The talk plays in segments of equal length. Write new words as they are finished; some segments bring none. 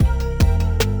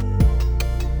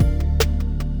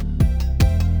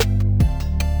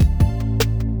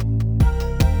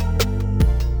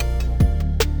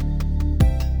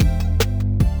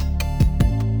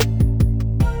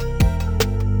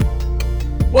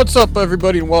What's up,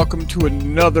 everybody, and welcome to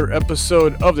another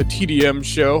episode of the TDM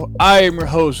Show. I am your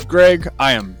host, Greg.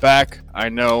 I am back. I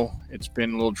know it's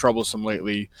been a little troublesome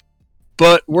lately,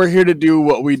 but we're here to do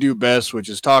what we do best, which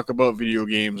is talk about video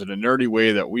games in a nerdy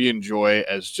way that we enjoy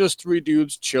as just three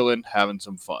dudes chilling, having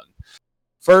some fun.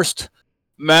 First,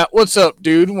 Matt, what's up,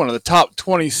 dude? One of the top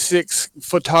 26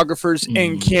 photographers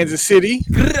in Kansas City.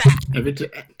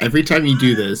 Every time you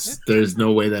do this, there's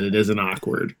no way that it isn't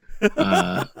awkward.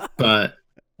 But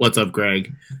what's up,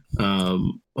 Greg?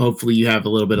 Hopefully you have a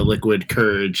little bit of liquid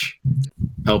courage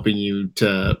helping you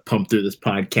to pump through this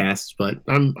podcast. But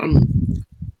I'm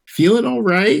feeling all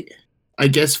right. I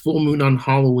guess full moon on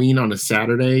Halloween on a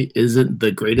Saturday isn't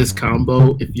the greatest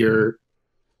combo if you're...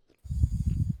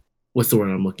 What's the word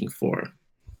I'm looking for?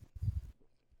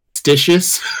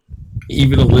 Stitious,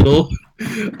 even a little.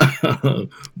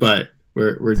 But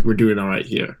we're doing all right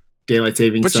here. Daylight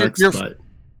saving sucks, but...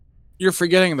 You're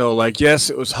forgetting, though, yes,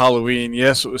 it was Halloween,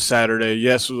 yes, it was Saturday,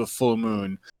 yes, it was a full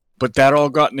moon, but that all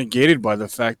got negated by the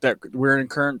fact that we're in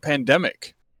current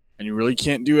pandemic, and you really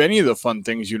can't do any of the fun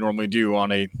things you normally do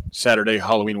on a Saturday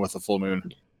Halloween with a full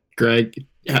moon. Greg,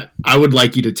 I would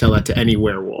like you to tell that to any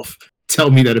werewolf. Tell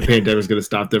me that a pandemic is going to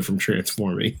stop them from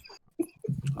transforming.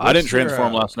 I didn't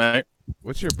transform last night.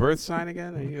 What's your birth sign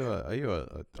again? Are you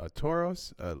a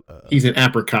Taurus? He's an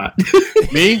apricot.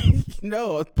 Me?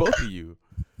 No, both of you.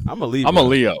 I'm a Leo. I'm a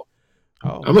Leo.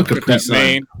 Oh, I'm a Capri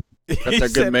Sun. Got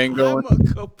that good mane going. I'm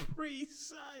a Capri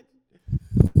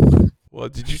Sun. Well,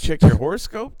 did you check your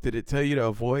horoscope? Did it tell you to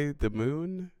avoid the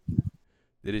moon?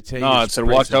 Did it tell you? No, it said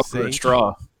watch out for a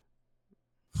straw.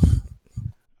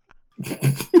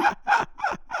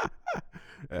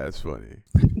 That's funny.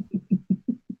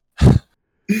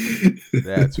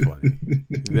 That's funny.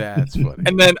 That's funny.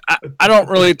 And then I don't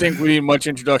really think we need much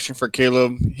introduction for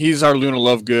Caleb. He's our Luna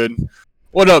Lovegood.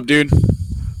 What up, dude?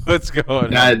 What's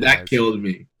going on? That killed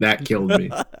me. That killed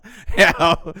me.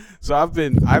 Yeah. So I've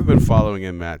been following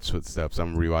in Matt's footsteps.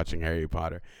 I'm rewatching Harry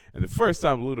Potter, and the first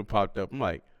time Luna popped up, I'm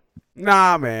like,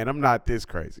 nah, man, I'm not this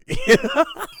crazy.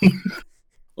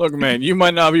 Look, man, you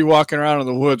might not be walking around in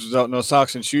the woods without no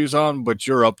socks and shoes on, but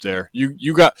you're up there.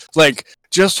 You got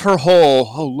just her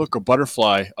whole look, a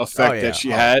butterfly effect that she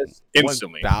has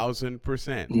instantly. 1,000%.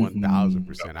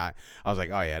 1,000%. I was like,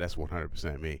 oh yeah, that's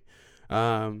 100% me.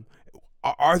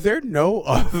 Are there no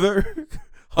other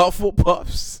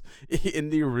Hufflepuffs in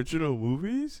the original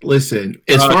movies? Listen,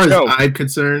 as far as I'm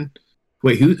concerned,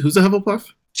 wait, who's a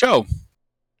Hufflepuff? Cho.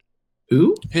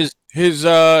 Who? His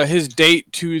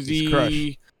date to the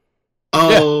crush.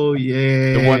 Oh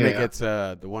yeah. The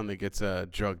one that gets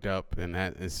drugged up and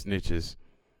snitches.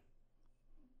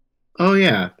 Oh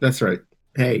yeah, that's right.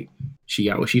 Hey, she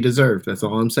got what she deserved. That's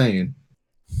all I'm saying.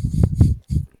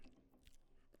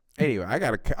 Anyway, I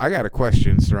got a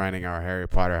question surrounding our Harry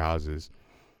Potter houses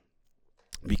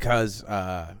because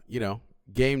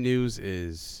game news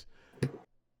is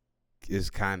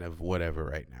kind of whatever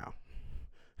right now.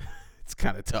 It's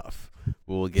kind of tough,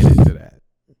 but we'll get into that.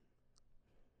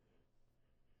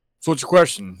 So what's your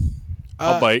question?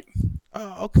 I'll bite.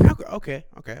 Okay.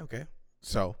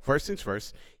 So, first things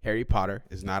first, Harry Potter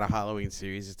is not a Halloween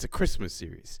series. It's a Christmas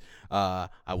series. I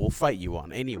will fight you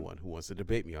on anyone who wants to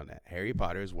debate me on that. Harry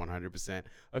Potter is 100%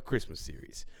 a Christmas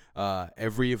series.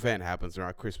 Every event happens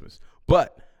around Christmas.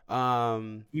 But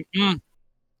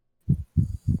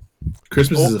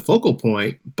Christmas is a focal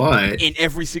point, but... in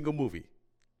every single movie.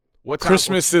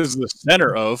 Christmas is the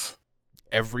center of...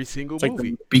 every single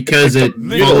movie. Because it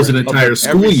follows an entire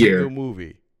school year.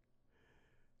 Movie.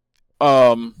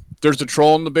 There's a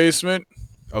troll in the basement.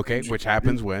 Okay, which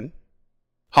happens when?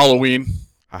 Halloween.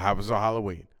 Happens on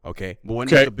Halloween. Okay, but when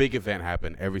does the big event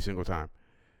happen every single time?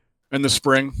 In the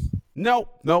spring.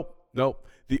 Nope. The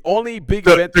only big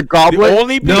event. The goblet. The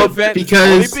only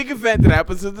big event that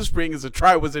happens in the spring is a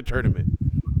Triwizard Tournament.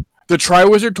 The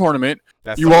Triwizard Tournament.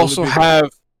 You also have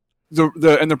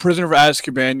in the Prisoner of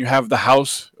Azkaban. You have the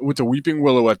house with the Weeping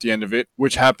Willow at the end of it,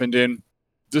 which happened in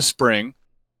the spring.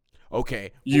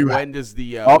 Okay. When does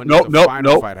the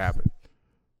final fight happen?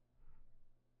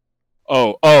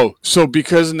 Oh. So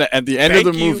because at the end of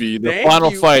the movie, the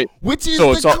final fight, which is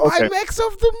the climax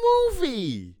of the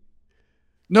movie.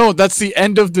 No, that's the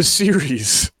end of the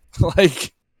series.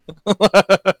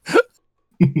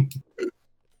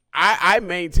 I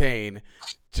maintain,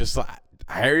 just like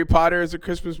Harry Potter is a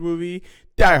Christmas movie,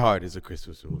 Die Hard is a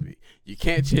Christmas movie. You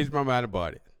can't change my mind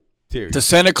about it. Seriously. The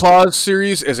Santa Claus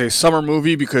series is a summer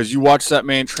movie because you watch that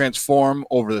man transform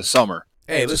over the summer.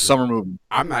 Hey, it's a summer movie.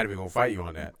 I'm not even going to fight you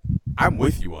on that. I'm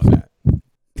with you on that.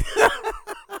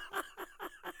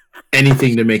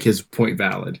 Anything to make his point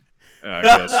valid. I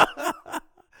guess.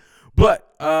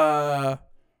 But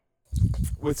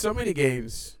With so many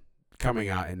games coming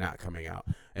out and not coming out,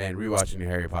 and rewatching the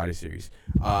Harry Potter series,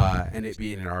 and it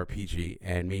being an RPG,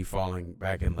 and me falling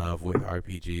back in love with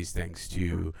RPGs thanks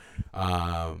to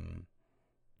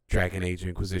Dragon Age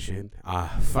Inquisition,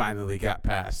 finally got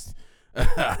past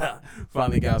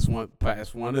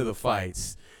one of the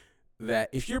fights that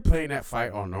if you're playing that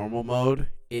fight on normal mode,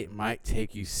 it might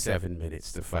take you 7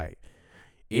 minutes to fight.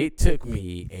 It took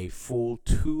me a full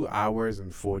 2 hours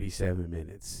and 47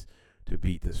 minutes to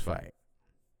beat this fight.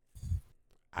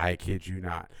 I kid you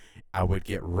not. I would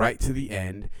get right to the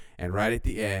end, and right at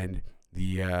the end,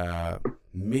 the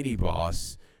mini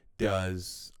boss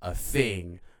does a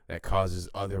thing that causes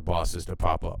other bosses to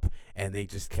pop up, and they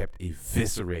just kept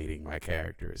eviscerating my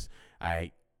characters.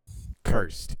 I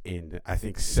cursed in, I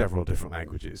think, several different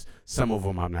languages. Some of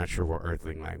them I'm not sure were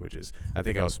Earthling languages. I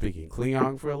think I was speaking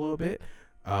Klingon for a little bit.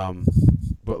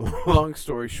 But long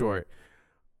story short,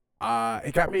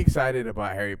 it got me excited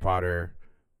about Harry Potter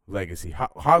Legacy,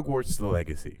 Hogwarts the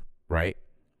Legacy, right?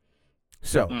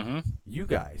 So, you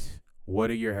guys, what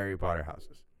are your Harry Potter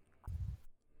houses?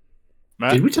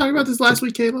 Matt? Did we talk about this last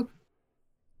week, Caleb?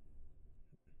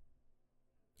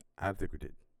 I don't think we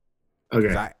did.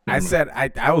 Okay. I said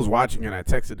I was watching and I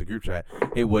texted the group chat,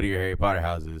 "Hey, what are your Harry Potter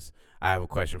houses? I have a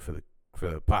question for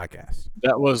the podcast."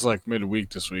 That was like midweek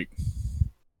this week.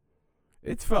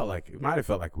 It might have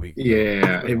felt like a week.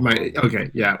 Yeah, it might.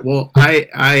 Okay, yeah. Well, I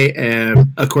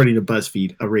am, according to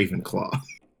BuzzFeed, a Ravenclaw.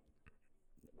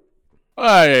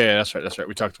 Oh, yeah, that's right.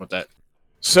 We talked about that.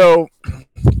 So,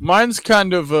 mine's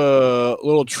kind of a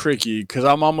little tricky because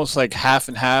I'm almost like half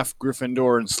and half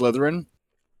Gryffindor and Slytherin.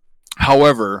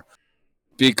 However,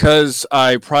 because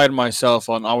I pride myself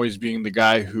on always being the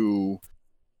guy who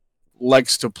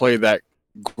likes to play that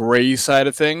gray side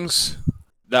of things,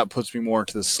 that puts me more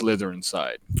to the Slytherin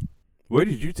side. Where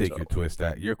did you take your quiz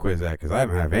at? Because I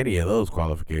didn't have any of those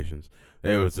qualifications.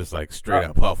 It was just like straight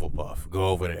up Hufflepuff. Go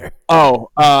over there. Oh,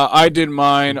 I did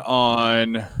mine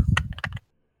on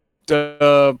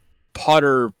the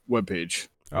Potter webpage.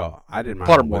 Oh, I did mine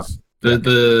Pottermore.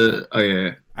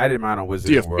 I did mine on The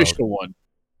Wizarding World. official one.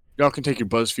 Y'all can take your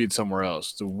BuzzFeed somewhere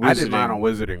else. I did mine on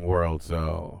Wizarding World,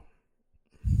 so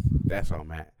that's all,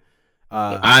 Matt.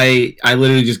 I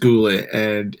literally just Googled it,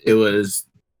 and it was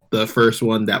the first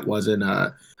one that wasn't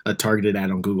a targeted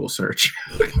ad on Google search.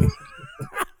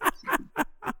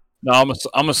 No, I'm a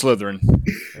Slytherin.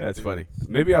 That's funny.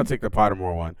 Maybe I'll take the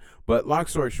Pottermore one. But long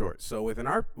story short, so with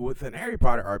an Harry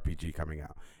Potter RPG coming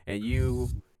out, and you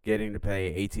getting to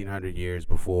play 1800 years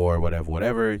before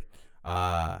whatever,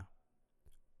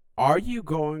 are you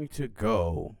going to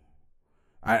go?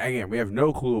 Again, we have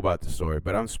no clue about the story,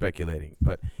 but I'm speculating.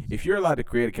 But if you're allowed to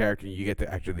create a character and you get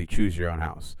to actually choose your own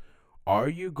house, are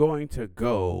you going to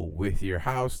go with your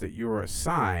house that you were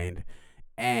assigned,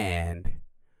 and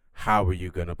how are you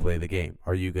going to play the game?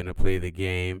 Are you going to play the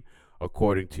game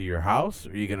according to your house,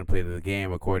 or are you going to play the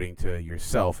game according to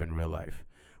yourself in real life?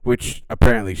 Which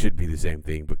apparently should be the same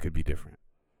thing, but could be different.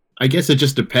 I guess it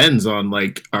just depends on,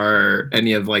 like, are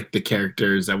any of, like, the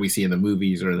characters that we see in the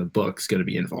movies or the books going to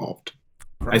be involved?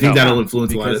 I think that'll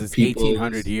influence a lot of people.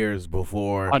 1800 years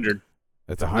before. 100.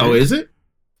 That's 100. Oh, is it?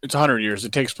 It's 100 years.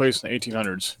 It takes place in the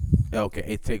 1800s. Okay,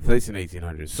 it takes place in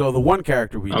 1800s. So the one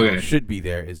character we know should be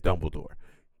there is Dumbledore.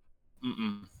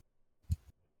 Mm-mm.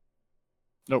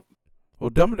 Nope.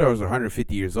 Well, Dumbledore was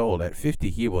 150 years old. At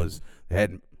 50, he wasn't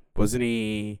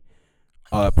he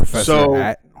a professor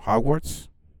at Hogwarts?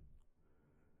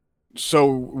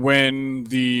 So when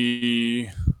the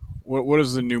what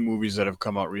is the new movies that have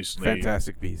come out recently?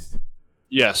 Fantastic Beasts.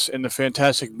 Yes, in the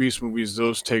Fantastic Beasts movies,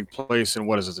 those take place in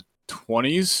the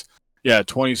 20s? Yeah,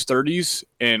 20s, 30s,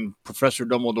 and Professor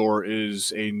Dumbledore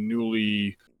is a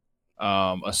newly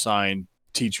assigned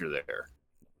teacher there.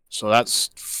 So that's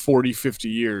 40, 50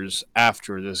 years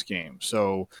after this game.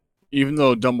 So even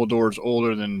though Dumbledore's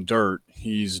older than dirt,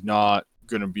 he's not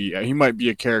going to be... He might be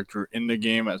a character in the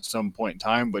game at some point in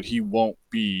time, but he won't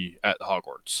be at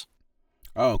Hogwarts.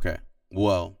 Oh, okay.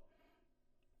 Well,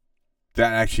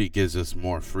 that actually gives us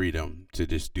more freedom to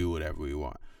just do whatever we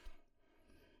want.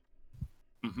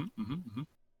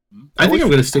 I think I'm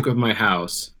going to stick with my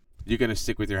house. You're going to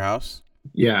stick with your house?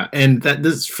 Yeah, and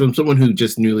this is from someone who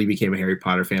just newly became a Harry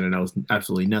Potter fan and knows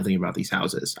absolutely nothing about these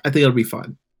houses. I think it'll be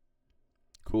fun.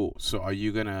 Cool. So are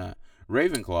you going to...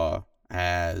 Ravenclaw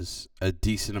has a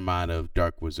decent amount of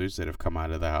dark wizards that have come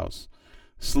out of the house.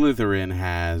 Slytherin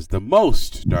has the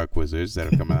most dark wizards that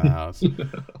have come out of the house.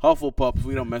 Hufflepuff,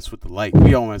 we don't mess with the light.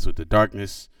 We don't mess with the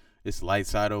darkness. It's light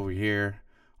side over here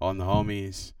on the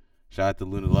homies. Shout out to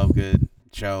Luna Lovegood.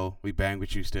 Cho, we bang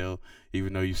with you still,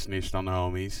 even though you snitched on the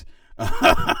homies.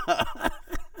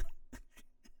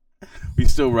 We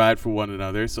still ride for one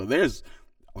another. So there's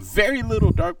very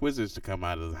little dark wizards to come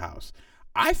out of the house.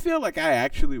 I feel like I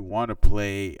actually want to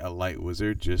play a light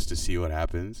wizard just to see what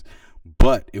happens.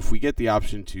 But if we get the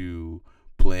option to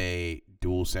play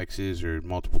dual sexes or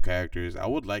multiple characters, I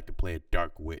would like to play a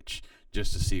dark witch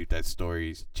just to see if that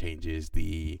story changes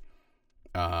the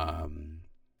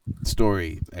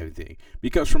story, everything.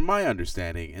 Because from my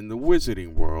understanding, in the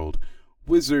wizarding world,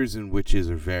 wizards and witches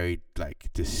are very like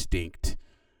distinct.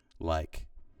 Like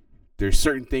there's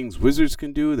certain things wizards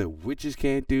can do that witches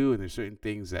can't do, and there's certain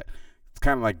things that it's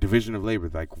kind of like division of labor.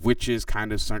 Like witches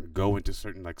kind of go into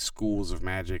certain like schools of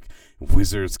magic,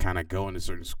 wizards kind of go into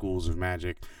certain schools of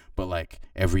magic, but like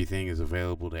everything is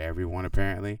available to everyone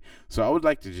apparently. So I would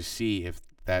like to just see if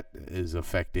that is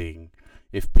affecting,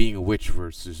 if being a witch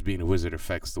versus being a wizard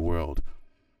affects the world.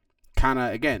 Kind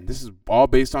of, again, this is all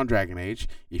based on Dragon Age.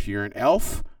 If you're an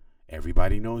elf,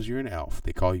 everybody knows you're an elf.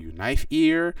 They call you Knife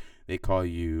Ear. They call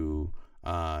you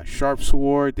Sharp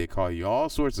Sword. They call you all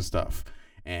sorts of stuff.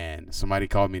 And somebody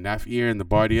called me Knife Ear in the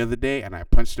bar the other day, and I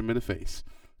punched him in the face.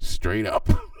 Straight up.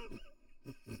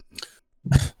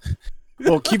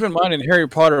 Well, keep in mind in Harry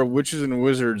Potter, witches and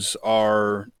wizards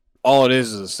are all it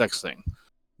is a sex thing.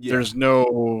 Yeah. There's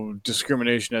no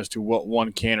discrimination as to what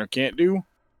one can or can't do.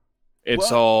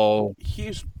 It's all.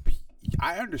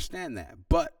 I understand that,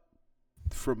 but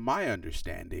from my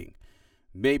understanding,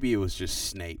 maybe it was just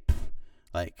Snape.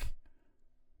 Like,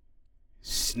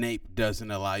 Snape doesn't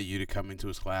allow you to come into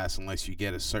his class unless you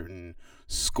get a certain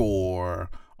score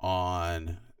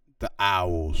on the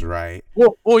owls, right?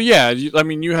 Well, yeah. I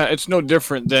mean, it's no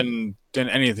different than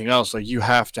anything else. Like, you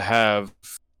have to have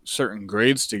certain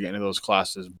grades to get into those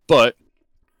classes, but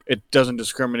it doesn't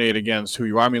discriminate against who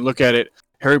you are. I mean, look at it.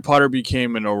 Harry Potter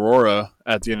became an Aurora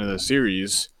at the end of the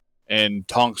series, and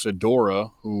Tonks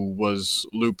Adora, who was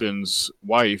Lupin's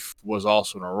wife, was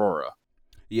also an Aurora.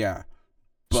 Yeah.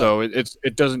 So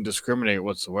it doesn't discriminate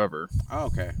whatsoever.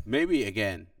 Okay. Maybe,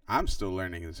 again, I'm still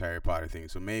learning this Harry Potter thing,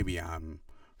 so maybe I'm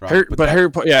wrong.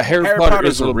 Harry Potter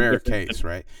is a rare case,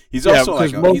 right? He's also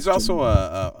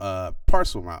a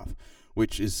Parselmouth,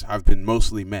 which is have been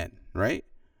mostly men, right?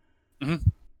 Mm-hmm.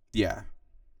 Yeah.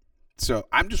 So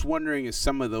I'm just wondering if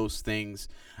some of those things,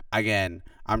 again,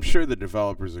 I'm sure the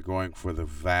developers are going for the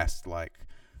vast like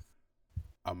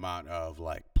amount of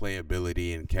like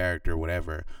playability and character,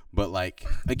 whatever. But like,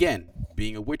 again,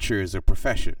 being a Witcher is a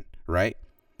profession, right?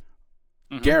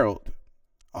 Mm-hmm. Geralt,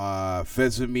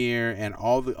 Vesemir, and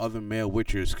all the other male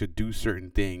Witchers could do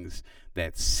certain things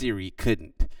that Ciri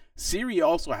couldn't. Ciri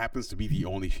also happens to be the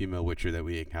only female Witcher that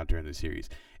we encounter in the series.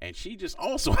 And she just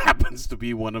also happens to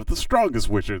be one of the strongest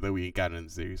Witcher that we encounter in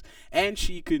the series. And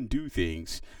she can do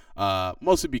things,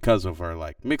 mostly because of her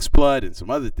like mixed blood and some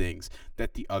other things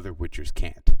that the other Witchers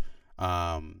can't.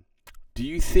 Do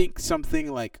you think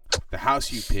something like the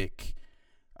house you pick,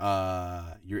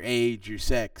 your age, your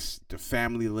sex, the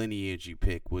family lineage you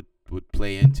pick would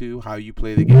play into how you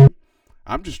play the game?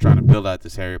 I'm just trying to build out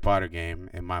this Harry Potter game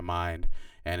in my mind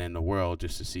and in the world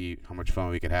just to see how much fun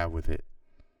we could have with it.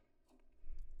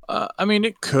 I mean,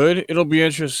 it could. It'll be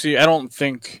interesting. I don't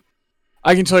think...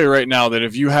 I can tell you right now that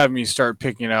if you have me start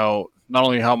picking out not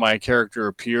only how my character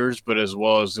appears, but as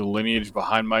well as the lineage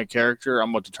behind my character,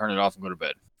 I'm about to turn it off and go to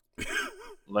bed.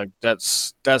 Like,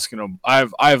 that's gonna...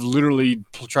 I've literally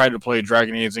tried to play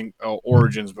Dragon Age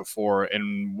Origins before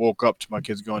and woke up to my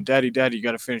kids going, Daddy, you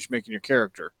gotta finish making your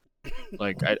character.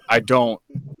 Like, I don't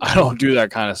do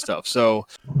that kind of stuff. So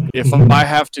if I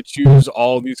have to choose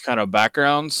all these kind of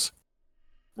backgrounds,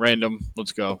 random,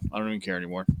 let's go. I don't even care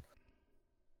anymore.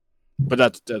 But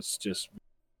that's just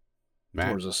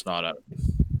pours a snot out.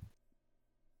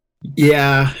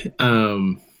 Yeah,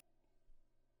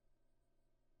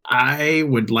 I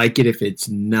would like it if it's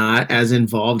not as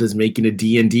involved as making a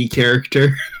D&D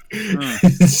character.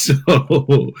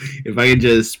 So if I could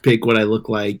just pick what I look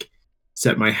like,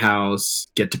 set my house,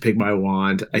 get to pick my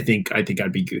wand, I think I'd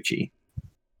be Gucci.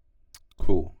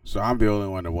 Cool. So I'm the only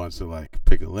one that wants to like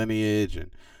pick a lineage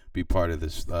and be part of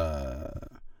this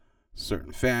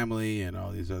certain family and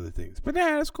all these other things. But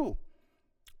yeah, that's cool.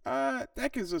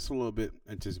 That gives us a little bit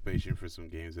anticipation for some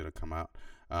games that'll come out.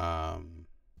 I'm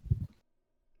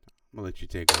gonna let you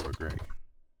take over, Greg.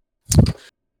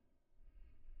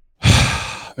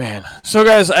 Man. So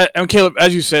guys, and Caleb,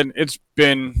 as you said, there's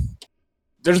been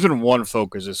one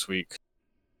focus this week,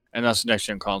 and that's next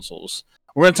gen consoles.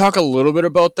 We're gonna talk a little bit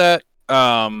about that,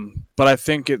 but I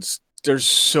think there's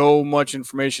so much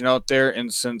information out there,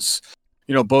 and since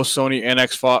both Sony and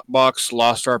Xbox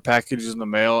lost our packages in the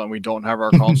mail, and we don't have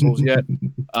our consoles yet.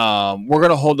 We're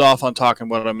gonna hold off on talking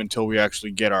about them until we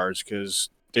actually get ours because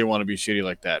they want to be shitty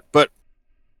like that. But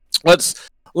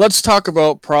let's talk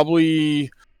about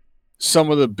probably some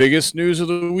of the biggest news of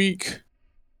the week.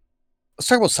 Let's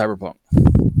talk about Cyberpunk.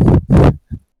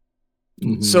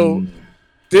 So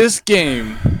this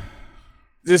game,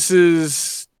 this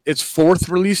is its 4th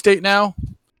release date now.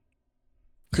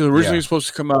 Because originally it was supposed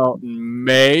to come out in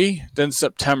May, then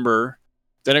September,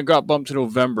 then it got bumped to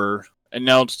November, and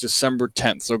now it's December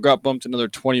 10th. So it got bumped another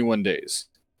 21 days.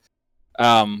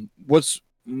 What's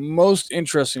most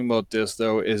interesting about this,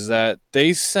 though, is that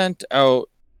they sent out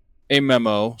a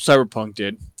memo, Cyberpunk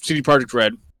did, CD Projekt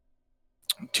Red,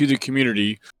 to the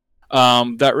community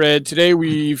that read, today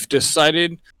we've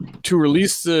decided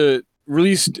to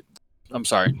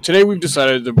Today we've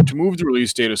decided to move the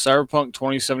release date of Cyberpunk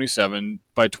 2077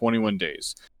 by 21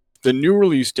 days. The new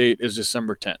release date is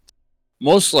December 10th.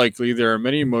 Most likely, there are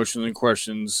many emotions and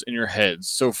questions in your heads,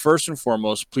 so first and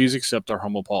foremost, please accept our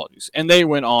humble apologies. And they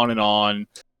went on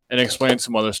and explained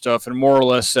some other stuff, and more or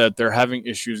less said they're having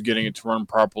issues getting it to run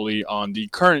properly on the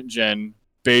current gen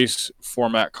base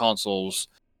format consoles,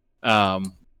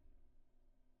 and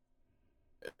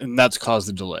that's caused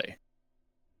the delay.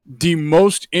 The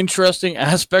most interesting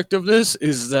aspect of this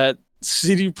is that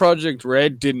CD Projekt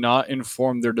Red did not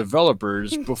inform their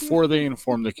developers before they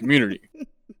informed the community.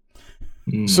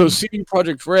 So CD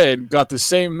Projekt Red got the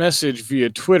same message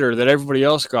via Twitter that everybody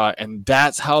else got, and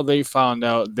that's how they found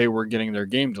out they were getting their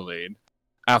game delayed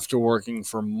after working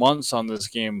for months on this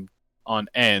game on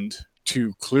end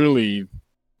to clearly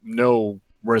no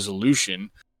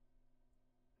resolution.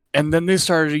 And then they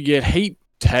started to get hate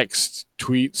texts,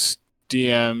 tweets,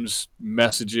 DMs,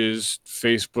 messages,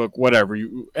 Facebook, whatever,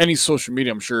 any social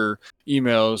media, I'm sure,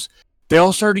 emails. They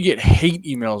all started to get hate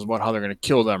emails about how they're going to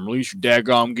kill them. Release your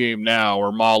daggum game now,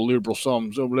 or my liberal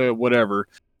some whatever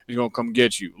is going to come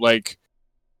get you. Like,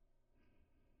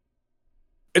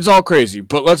 it's all crazy.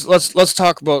 But let's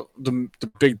talk about the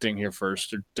big thing here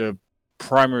first, the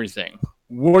primary thing.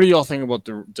 What do y'all think about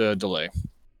the delay?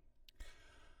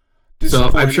 So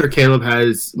I'm sure Caleb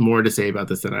has more to say about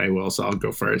this than I will, so I'll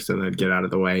go first and then get out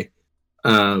of the way.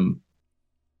 On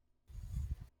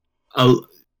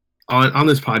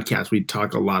this podcast, we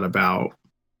talk a lot about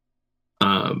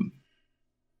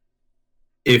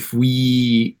if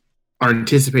we are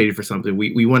anticipated for something,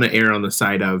 we want to err on the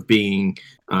side of being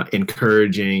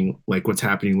encouraging, like what's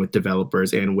happening with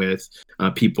developers and with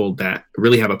people that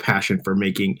really have a passion for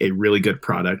making a really good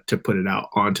product to put it out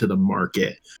onto the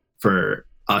market for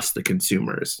us, the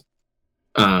consumers.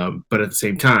 But at the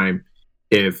same time,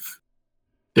 if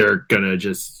they're gonna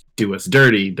just do us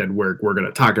dirty, then we're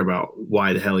gonna talk about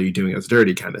why the hell are you doing us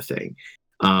dirty, kind of thing.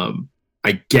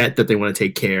 I get that they want to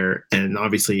take care, and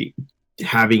obviously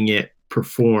having it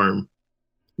perform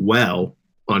well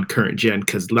on current gen,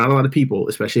 because not a lot of people,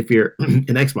 especially if you're an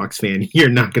Xbox fan, you're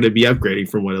not going to be upgrading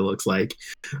from what it looks like,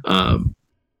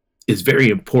 is very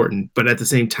important. But at the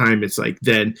same time, it's like,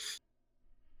 then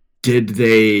did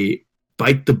they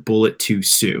bite the bullet too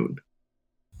soon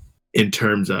in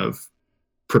terms of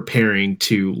preparing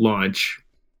to launch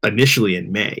initially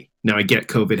in May? Now, I get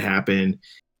COVID happened,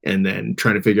 and then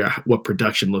trying to figure out what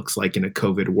production looks like in a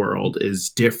COVID world is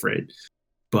different.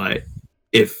 But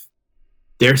if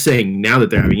they're saying now that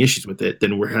they're having issues with it,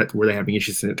 then were they having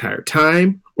issues the entire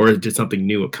time, or did something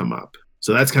new come up?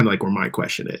 So that's kind of like where my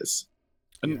question is.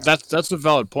 And that's a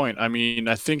valid point. I mean,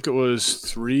 I think it was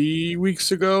 3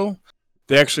 weeks ago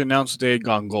they actually announced they had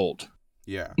gone gold.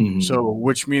 Yeah. Mm-hmm. So,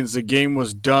 which means the game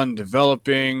was done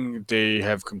developing. They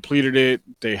have completed it.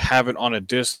 They have it on a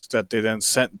disc that they then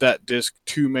sent that disc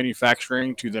to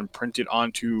manufacturing to then print it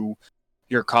onto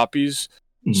your copies.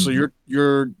 Mm-hmm. So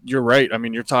you're right. I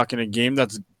mean, you're talking a game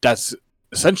that's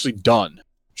essentially done,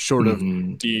 short of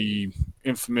the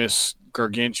infamous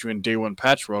gargantuan day one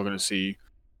patch we're all going to see.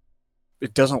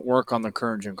 It doesn't work on the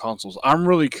current gen consoles. I'm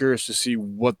really curious to see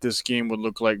what this game would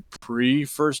look like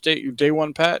pre-first day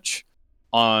one patch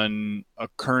on a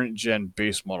current gen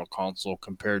base model console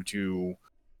compared to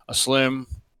a Slim,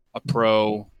 a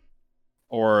Pro,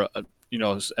 or a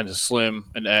Slim,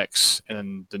 an X,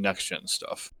 and the next gen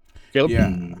stuff. Caleb?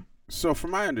 Yeah. So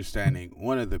from my understanding,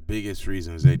 one of the biggest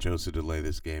reasons they chose to delay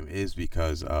this game is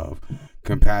because of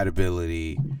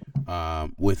compatibility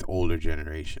with older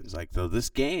generations. Like, though this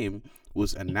game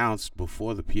was announced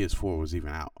before the PS4 was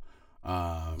even out.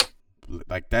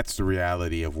 Like, that's the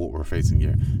reality of what we're facing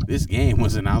here. This game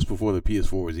was announced before the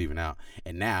PS4 was even out,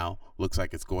 and now looks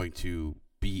like it's going to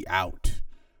be out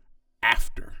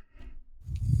after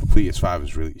the PS5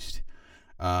 is released.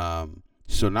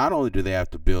 So not only do they have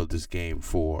to build this game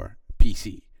for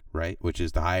PC, right, which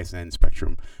is the highest end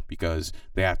spectrum, because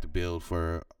they have to build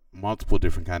for multiple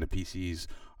different kind of PCs,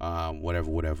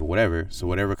 whatever. So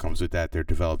whatever comes with that, they're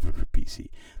developing for PC.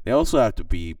 They also have to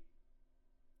be.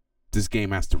 This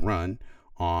game has to run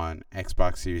on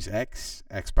Xbox Series X,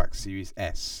 Xbox Series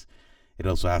S. It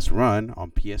also has to run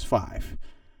on PS5.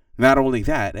 Not only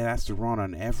that, it has to run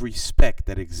on every spec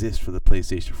that exists for the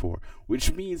PlayStation 4,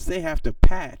 which means they have to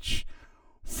patch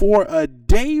for a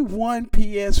day one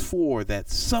PS4 that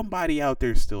somebody out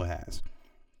there still has.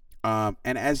 And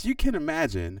as you can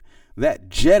imagine, that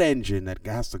jet engine that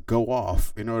has to go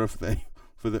off in order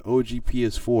for the OG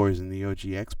PS4s and the OG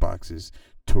Xboxes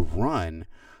to run,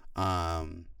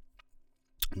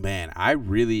 man, I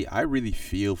really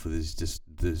feel for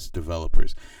this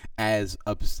developers. As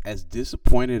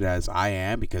disappointed as I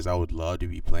am, because I would love to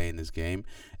be playing this game,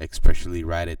 especially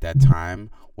right at that time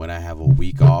when I have a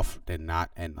week off and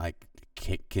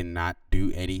cannot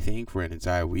do anything for an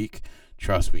entire week.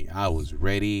 Trust me, I was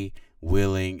ready,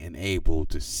 willing, and able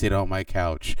to sit on my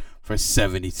couch for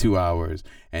 72 hours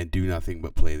and do nothing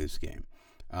but play this game.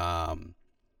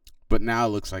 But now it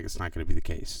looks like it's not going to be the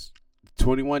case.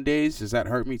 21 days, does that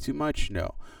hurt me too much?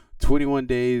 No. 21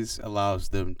 days allows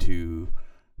them to,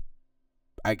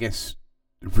 I guess,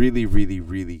 really, really,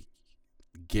 really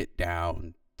get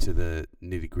down to the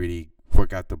nitty gritty,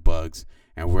 work out the bugs,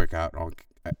 and work out on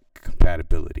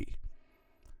compatibility.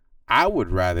 I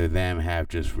would rather them have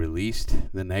just released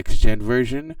the next gen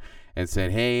version and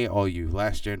said, hey, all you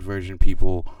last gen version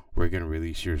people, we're going to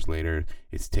release yours later.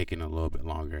 It's taking a little bit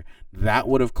longer. That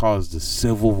would have caused a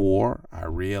civil war. I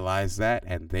realize that.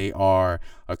 And they are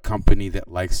a company that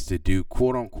likes to do,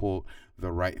 quote unquote,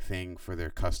 the right thing for their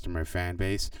customer fan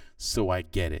base. So I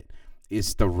get it.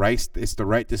 It's the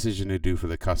right decision to do for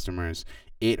the customers.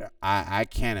 I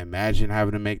can't imagine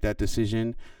having to make that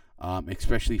decision.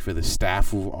 Especially for the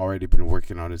staff who've already been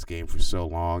working on this game for so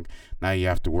long. Now you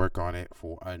have to work on it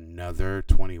for another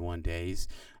 21 days,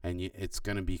 and it's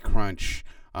going to be crunch.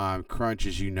 Crunch,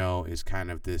 as you know, is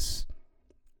kind of this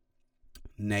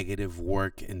negative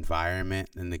work environment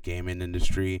in the gaming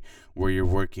industry where you're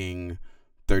working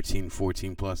 13,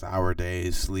 14 plus hour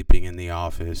days, sleeping in the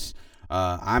office.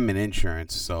 I'm in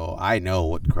insurance, so I know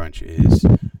what crunch is.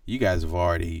 You guys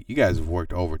have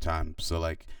worked overtime. So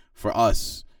like for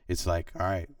us, it's like, all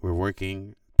right, we're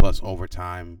working plus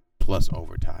overtime.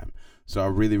 So I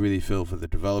really, really feel for the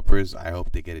developers. I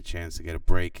hope they get a chance to get a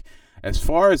break. As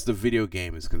far as the video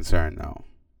game is concerned, though,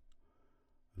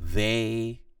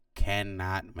 they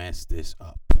cannot mess this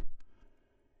up.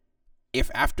 If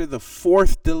after the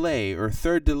fourth delay or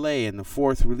third delay in the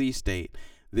fourth release date,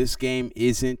 this game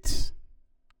isn't,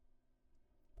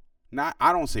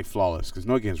 I don't say flawless, because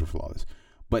no games were flawless,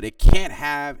 but it can't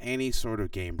have any sort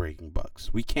of game-breaking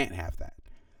bugs. We can't have that.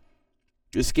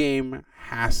 This game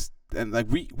has, and like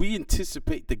we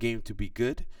anticipate the game to be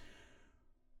good.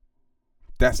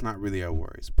 That's not really our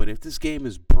worries. But if this game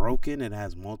is broken, it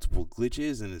has multiple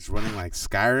glitches, and it's running like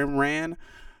Skyrim ran,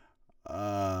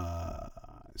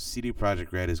 CD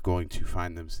Projekt Red is going to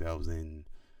find themselves in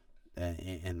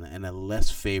a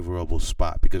less favorable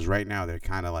spot, because right now they're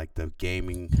kind of like the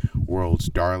gaming world's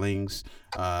darlings.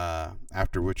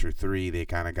 After Witcher 3, they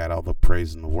kind of got all the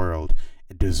praise in the world,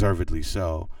 and deservedly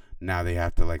so. Now they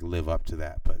have to like live up to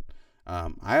that. But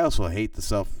I also hate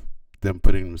them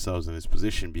putting themselves in this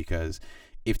position, because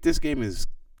if this game is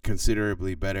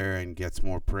considerably better and gets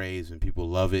more praise and people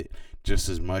love it just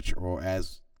as much or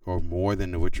more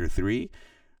than The Witcher 3,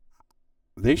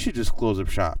 they should just close up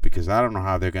shop, because I don't know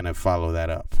how they're going to follow that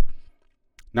up.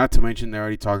 Not to mention they're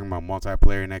already talking about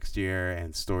multiplayer next year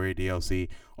and story DLC.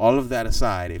 All of that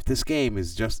aside, if this game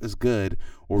is just as good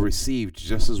or received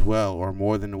just as well or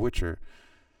more than The Witcher,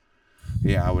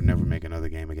 yeah, I would never make another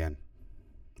game again.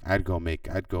 I'd go make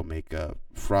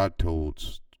Fraud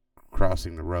Toads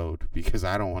Crossing the Road, because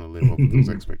I don't want to live up to those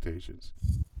expectations.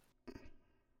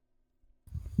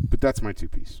 But that's my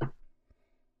two-piece.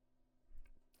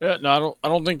 Yeah, no, I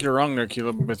don't think you're wrong there,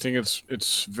 Caleb. I think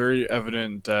it's very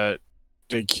evident that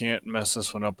they can't mess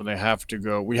this one up, and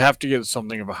we have to get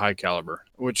something of a high caliber,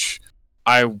 which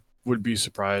I would be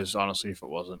surprised, honestly, if it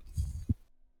wasn't.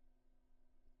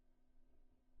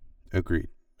 Agreed.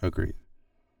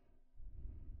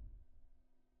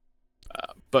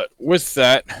 But with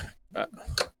that,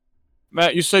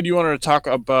 Matt, you said you wanted to talk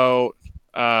about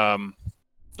the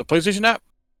PlayStation app?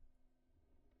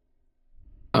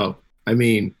 Oh, I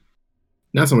mean,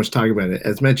 not so much talking about it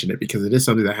as mention it, because it is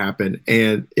something that happened,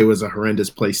 and it was a horrendous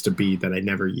place to be that I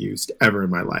never used ever in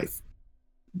my life.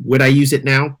 Would I use it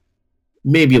now?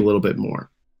 Maybe a little bit more.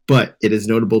 But it is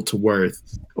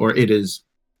it is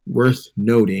worth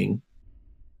noting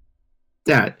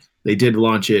that they did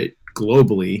launch it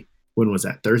globally. When was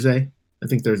that? Thursday? I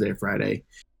think Thursday or Friday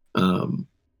of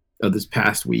this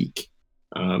past week.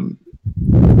 And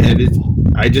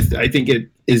I think it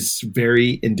is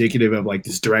very indicative of like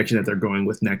this direction that they're going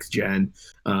with next gen.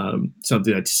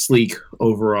 Something that's sleek,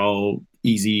 overall,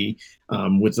 easy,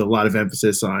 with a lot of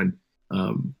emphasis on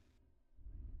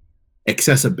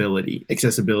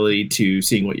accessibility to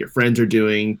seeing what your friends are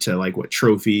doing, to like what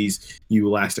trophies you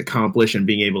last accomplish, and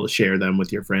being able to share them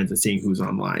with your friends and seeing who's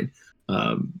online.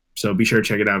 So be sure to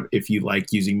check it out if you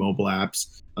like using mobile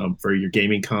apps for your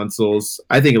gaming consoles.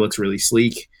 I think it looks really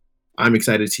sleek. I'm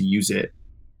excited to use it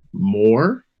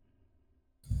more,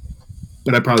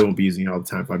 but I probably won't be using it all the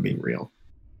time if I'm being real.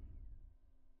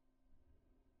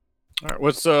 All right,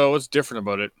 what's different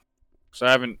about it? So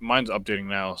mine's updating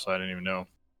now, so I didn't even know.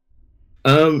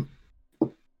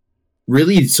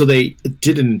 Really, so they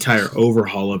did an entire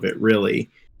overhaul of it, really.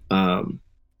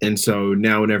 And so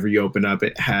now whenever you open up,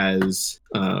 it has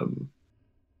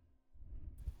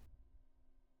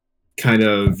kind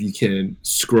of, you can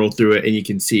scroll through it and you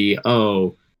can see,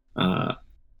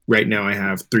 right now I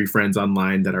have 3 friends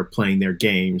online that are playing their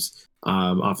games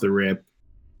off the rip.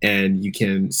 And you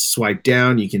can swipe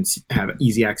down, you can have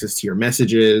easy access to your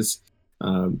messages.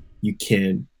 You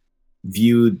can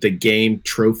view the game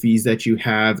trophies that you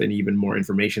have and even more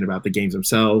information about the games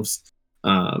themselves.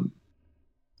 And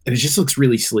it just looks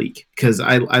really sleek because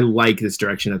I like this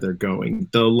direction that they're going.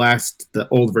 The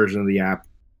old version of the app,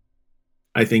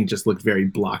 I think, just looked very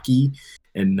blocky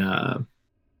and I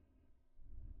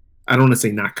don't want to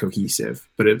say not cohesive,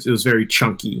 but it was very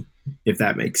chunky, if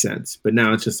that makes sense. But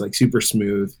now it's just like super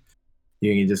smooth.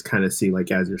 You can just kind of see,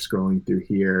 like, as you're scrolling through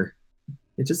here,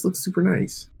 it just looks super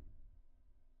nice.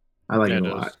 I like it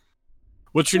a lot.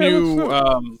 What's your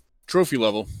new trophy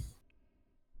level?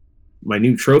 My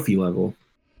new trophy level?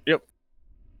 Yep.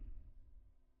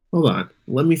 Hold on.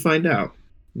 Let me find out.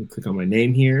 Let me click on my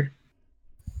name here.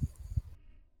 It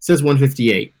says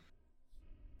 158.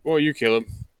 What are you, Caleb?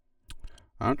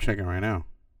 I'm checking right now.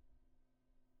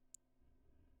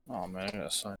 Oh, man, I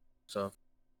gotta sign stuff.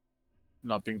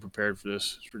 Not being prepared for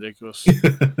this. It's ridiculous.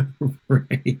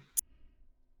 Right.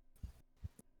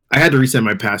 I had to reset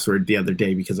my password the other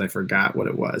day because I forgot what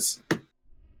it was.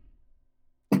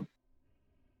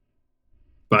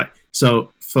 But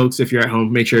so, folks, if you're at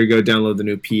home, make sure you go download the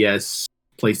new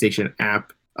PlayStation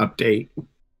app update.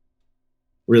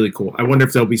 Really cool. I wonder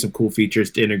if there'll be some cool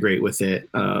features to integrate with it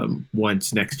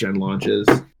once next gen launches.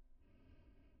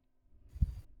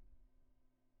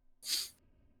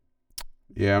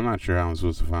 Yeah, I'm not sure how I'm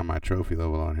supposed to find my trophy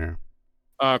level on here.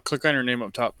 Click on your name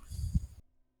up top.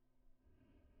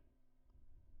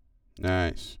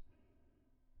 Nice.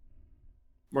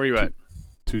 Where are you at?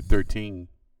 213.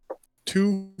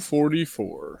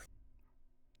 244.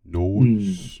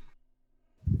 Nice.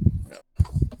 Yeah.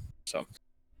 So,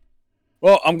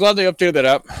 well, I'm glad they updated that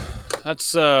app.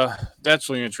 That's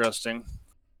really interesting.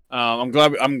 I am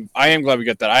glad we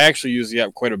got that. I actually use the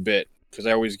app quite a bit because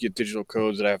I always get digital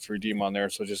codes that I have to redeem on there,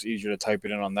 so it's just easier to type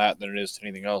it in on that than it is to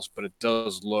anything else. But it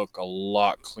does look a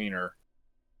lot cleaner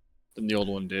than the old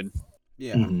one did.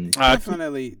 Yeah,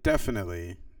 definitely.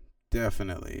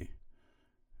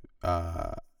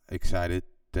 Excited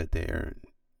that they're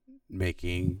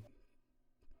making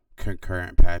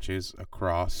concurrent patches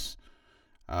across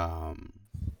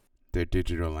their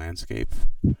digital landscape.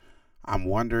 I'm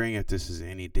wondering if this is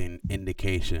any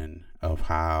indication of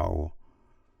how.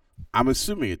 I'm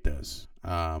assuming it does.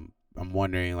 I'm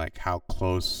wondering like how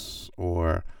close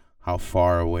or how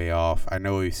far away off. I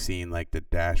know we've seen like the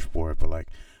dashboard, but like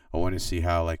I want to see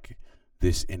how like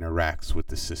this interacts with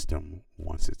the system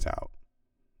once it's out.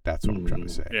 That's what I'm trying to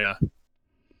say. Yeah.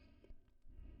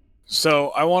 So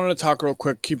I wanted to talk real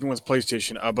quick, keeping with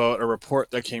PlayStation, about a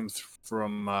report that came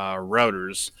from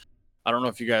Routers. I don't know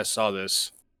if you guys saw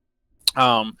this.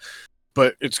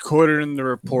 But it's quoted in the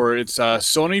report. It's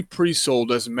Sony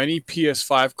pre-sold as many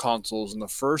PS5 consoles in the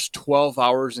first 12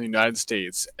 hours in the United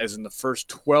States as in the first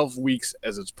 12 weeks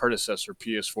as its predecessor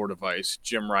PS4 device,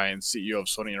 Jim Ryan, CEO of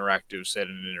Sony Interactive, said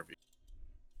in an interview.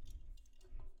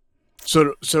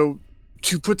 So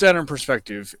to put that in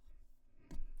perspective,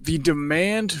 the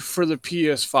demand for the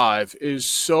PS5 is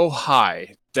so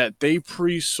high that they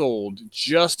pre-sold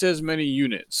just as many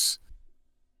units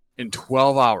in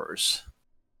 12 hours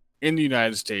in the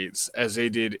United States as they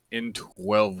did in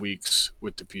 12 weeks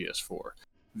with the PS4.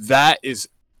 That is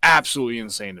absolutely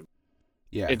insane to me.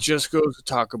 Yeah. It just goes to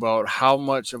talk about how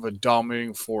much of a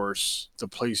dominating force the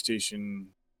PlayStation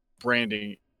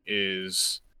branding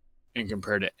is in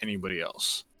compared to anybody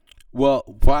else. Well,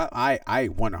 I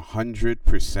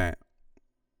 100%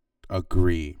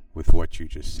 agree with what you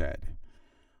just said.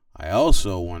 I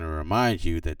also want to remind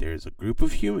you that there's a group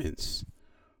of humans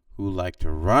who like to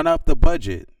run up the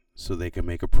budget so they can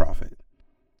make a profit.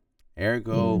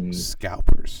 Ergo,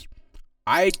 scalpers.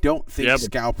 I don't think Yeah, but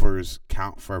scalpers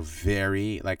count for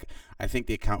I think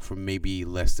they count for maybe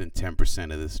less than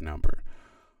 10% of this number.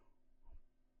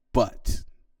 But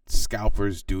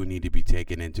scalpers do need to be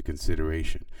taken into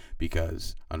consideration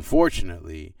because,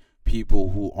 unfortunately,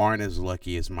 people who aren't as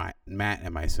lucky as Matt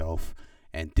and myself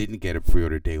and didn't get a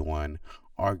pre-order day one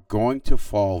are going to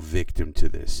fall victim to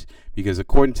this because,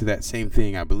 according to that same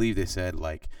thing, I believe they said,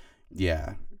 like,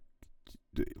 yeah,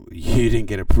 you didn't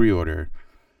get a pre-order.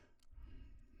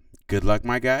 Good luck,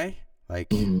 my guy. Like,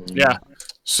 yeah.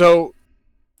 So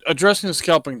addressing the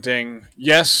scalping thing,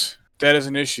 yes, that is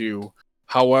an issue.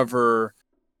 However,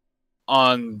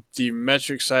 on the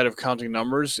metric side of counting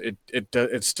numbers,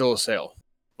 it's still a sale.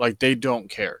 Like they don't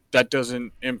care. That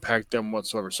doesn't impact them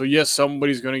whatsoever. So yes,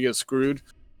 somebody's going to get screwed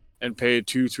and pay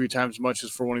 2-3 times as much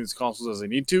as for one of these consoles as they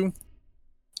need to.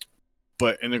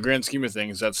 But in the grand scheme of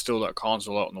things, that's still that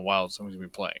console out in the wild. Somebody's going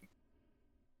to be playing.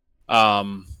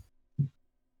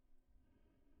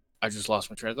 I just lost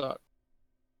my train of thought.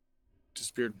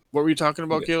 Disappeared. What were you talking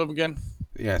about, Caleb, again?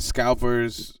 yeah,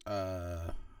 scalpers.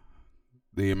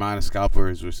 The amount of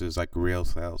scalpers versus like real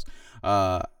sales.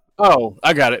 Oh,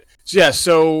 I got it. So, yeah,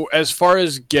 so as far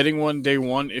as getting one day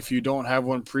one, if you don't have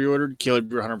one pre-ordered,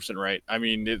 Caleb, you're 100% right. I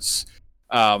mean, it's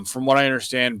from what I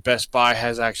understand, Best Buy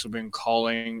has actually been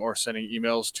calling or sending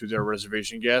emails to their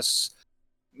reservation guests,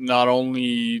 not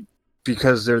only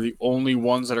because they're the only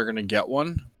ones that are going to get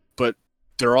one, but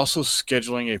they're also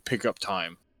scheduling a pickup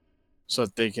time so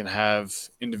that they can have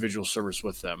individual service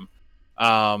with them.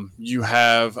 You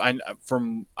have I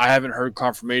haven't heard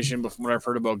confirmation, but from what I've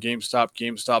heard about GameStop,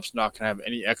 GameStop's not going to have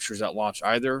any extras at launch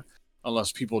either,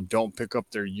 unless people don't pick up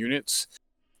their units.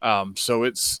 So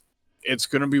it's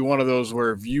going to be one of those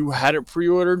where if you had it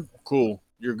pre-ordered, cool,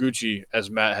 you're Gucci, as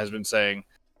Matt has been saying.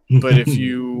 But if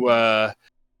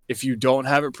you don't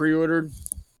have it pre-ordered,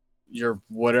 you're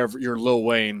whatever, you're Lil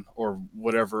Wayne or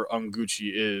whatever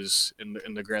Gucci is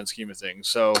in the grand scheme of things.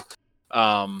 So,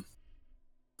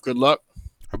 good luck.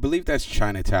 I believe that's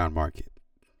Chinatown Market.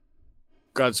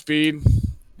 Godspeed.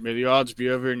 May the odds be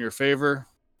ever in your favor,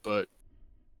 but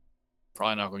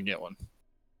probably not going to get one.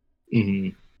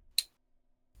 Mm-hmm.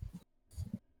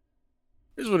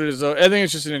 Here's what it is, though. I think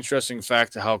it's just an interesting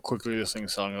fact to how quickly this thing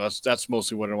is selling. That's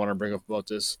mostly what I want to bring up about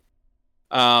this.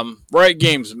 Riot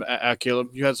Games, Caleb,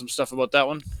 you had some stuff about that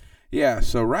one? Yeah,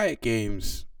 so Riot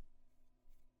Games,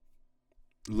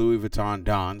 Louis Vuitton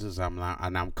Dons, as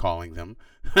I'm calling them,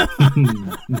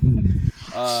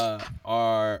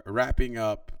 are wrapping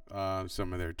up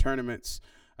some of their tournaments.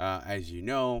 As you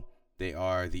know, they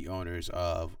are the owners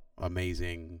of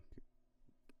amazing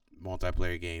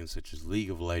multiplayer games such as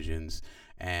League of Legends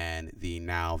and the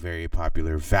now very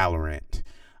popular Valorant.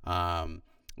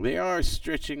 They are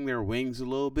stretching their wings a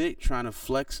little bit, trying to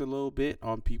flex a little bit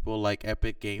on people like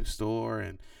Epic Game Store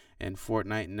and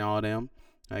Fortnite and all them.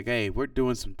 Like, hey, we're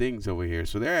doing some things over here.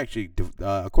 So they're actually,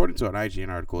 according to an IGN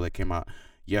article that came out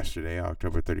yesterday,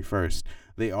 October 31st,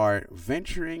 they are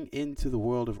venturing into the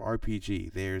world of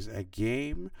RPG. There's a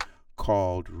game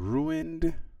called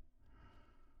Ruined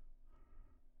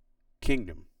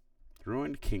Kingdom.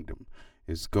 Ruined Kingdom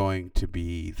is going to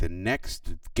be the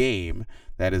next game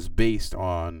that is based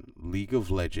on League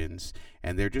of Legends,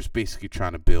 and they're just basically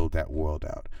trying to build that world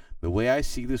out. The way I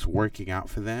see this working out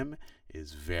for them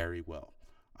is very well.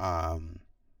 I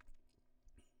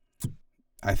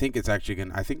think it's actually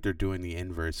I think they're doing the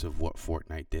inverse of what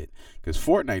Fortnite did, because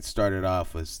Fortnite started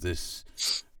off as this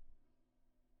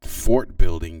fort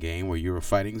building game where you were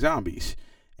fighting zombies,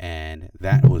 and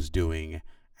that was doing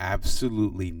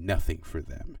absolutely nothing for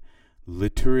them.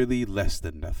 Literally less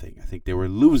than nothing. I think they were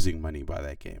losing money by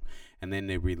that game. And then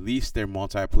they released their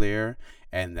multiplayer,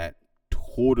 and that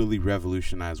totally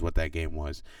revolutionized what that game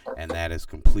was, and that has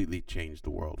completely changed the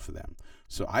world for them.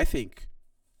 So I think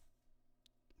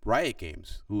Riot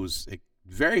Games, who's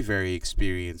very, very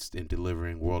experienced in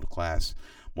delivering world-class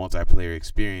multiplayer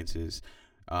experiences,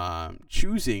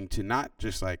 choosing to not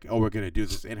just like, oh, we're going to do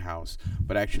this in-house,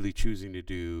 but actually choosing to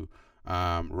do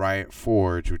Riot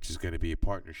Forge, which is going to be a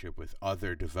partnership with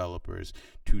other developers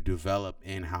to develop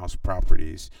in-house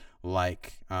properties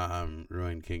like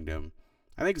Ruined Kingdom.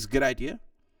 I think it's a good idea.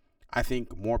 I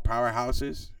think more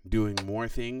powerhouses doing more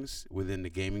things within the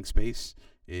gaming space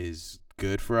is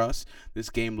good for us.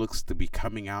 This game looks to be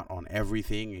coming out on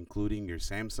everything, including your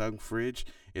Samsung fridge.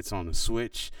 It's on the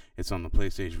Switch. It's on the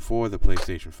PlayStation 4, the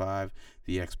PlayStation 5,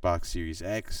 the Xbox Series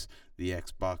X, the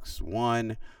Xbox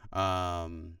One,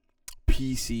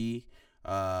 PC.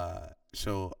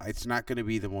 So it's not going to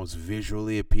be the most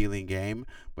visually appealing game,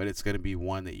 but it's going to be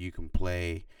one that you can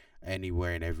play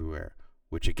anywhere and everywhere.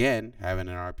 Which, again, having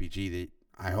an RPG, that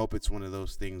I hope it's one of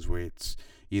those things where it's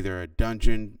either a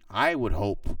dungeon. I would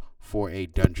hope for a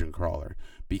dungeon crawler,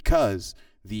 because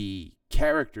the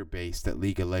character base that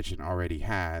League of Legends already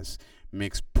has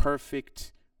makes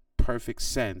perfect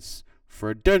sense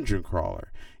for a dungeon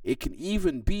crawler. It can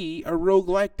even be a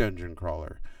roguelike dungeon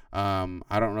crawler. I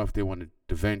don't know if they wanted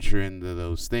to venture into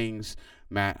those things.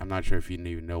 Matt, I'm not sure if you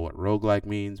even know what roguelike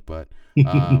means, but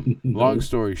long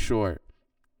story short,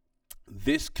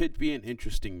 this could be an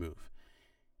interesting move.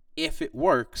 If it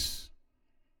works,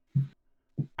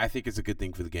 I think it's a good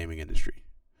thing for the gaming industry,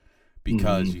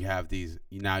 because you have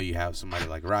you have somebody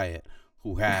like Riot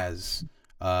who has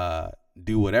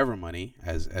do whatever money,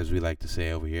 as we like to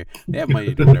say over here. They have money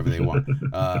to do whatever they want.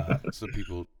 Some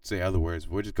people say other words.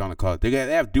 We're just gonna call it. They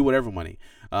have do whatever money.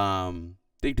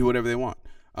 They do whatever they want.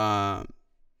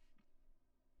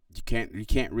 You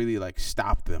can't really like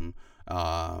stop them.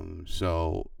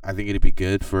 So I think it'd be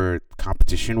good for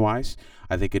competition wise.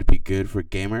 I think it'd be good for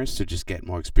gamers to just get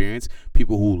more experience.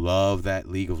 People who love that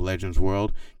League of Legends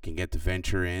world can get to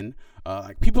venture in.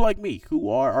 Like people like me who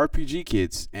are RPG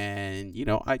kids, and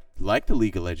I like the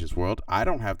League of Legends world. I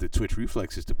don't have the Twitch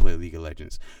reflexes to play League of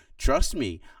Legends. Trust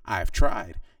me, I've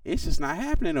tried. It's just not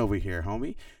happening over here,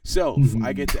 homie. So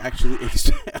I get to actually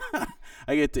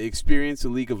I get to experience the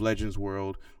League of Legends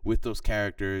world with those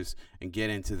characters and get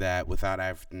into that without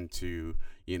having to,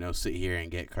 sit here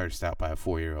and get cursed out by a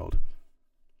 4-year-old.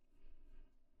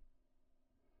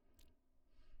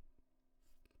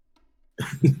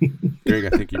 Greg, I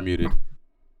think you're muted.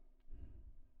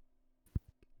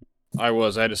 I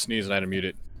had to sneeze and I had to mute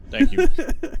it. Thank you.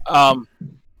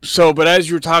 But as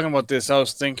you were talking about this, I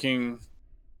was thinking,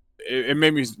 it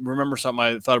made me remember something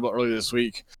I thought about earlier this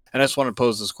week, and I just want to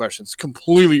pose this question. It's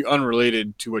completely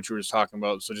unrelated to what you were just talking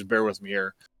about, so just bear with me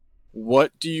here.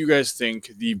 What do you guys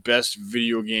think the best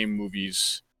video game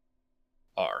movies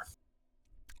are?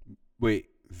 Wait,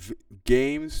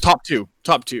 games? Top two.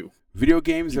 Video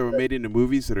games that were made into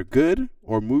movies that are good,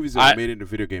 or movies that were made into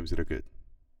video games that are good?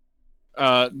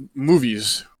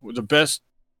 Movies. The best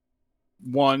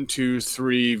 1, 2,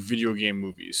 3 video game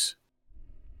movies.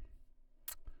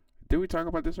 Did we talk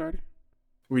about this already?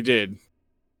 We did,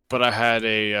 but I had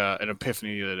an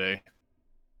epiphany the other day.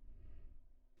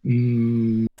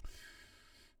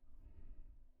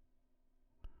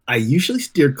 I usually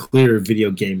steer clear of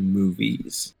video game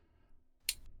movies.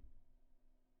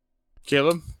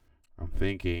 Caleb? I'm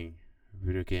thinking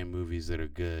video game movies that are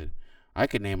good. I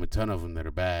could name a ton of them that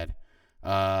are bad.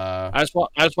 I just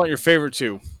want your favorite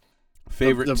two.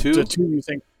 Favorite two? The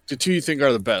two you think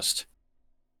are the best.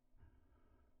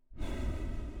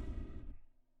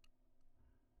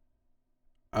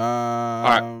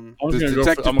 Does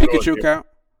Detective Pikachu count?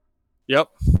 Yep.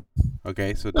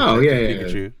 Okay, so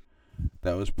Detective Pikachu.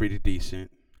 That was pretty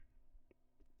decent.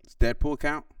 Does Deadpool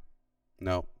count?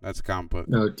 No, that's a comic book.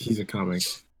 No, he's a comic.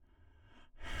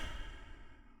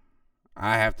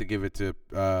 I have to give it to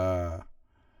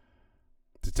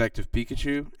Detective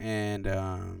Pikachu and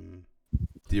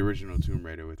the original Tomb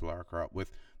Raider with Lara Croft. With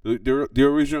the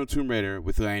original Tomb Raider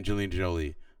with Angelina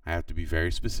Jolie. I have to be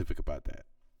very specific about that.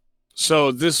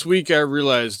 So this week I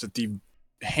realized that the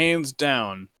hands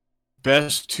down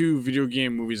best 2 video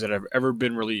game movies that have ever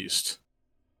been released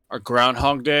are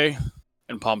Groundhog Day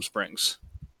and Palm Springs.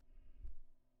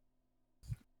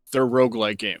 They're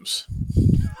roguelike games.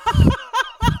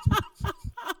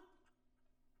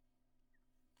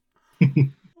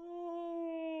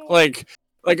 like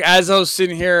as I was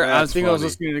sitting here, I was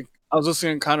listening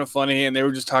to Kind of Funny, and they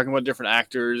were just talking about different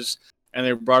actors, and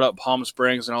they brought up Palm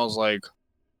Springs, and I was like,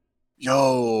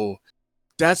 yo,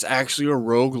 that's actually a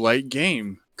roguelike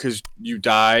game. Because you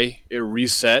die, it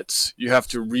resets, you have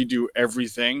to redo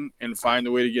everything and find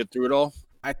a way to get through it all.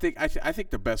 I think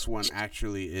the best one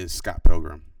actually is Scott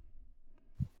Pilgrim.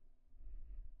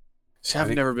 See, I've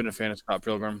never been a fan of Scott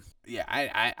Pilgrim. Yeah,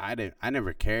 I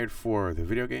never cared for the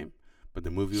video game, but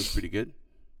the movie was pretty good.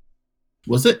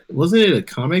 Wasn't it a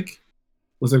comic?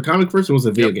 Was it a comic first or was it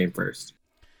a video game first?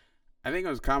 I think it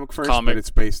was comic first, but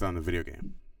it's based on the video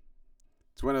game.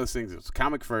 It's one of those things. It's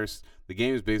comic first. The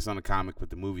game is based on the comic, but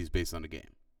the movie is based on the game.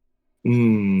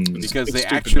 Because they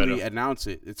actually announce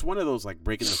it. It's one of those like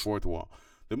breaking the fourth wall.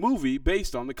 the movie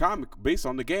based on the comic, based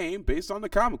on the game, based on the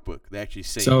comic book. They actually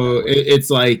say So it's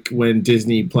like when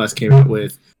Disney Plus came out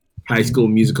with High School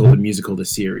Musical, the musical, the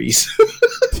series.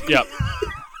 Yep.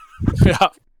 Yeah.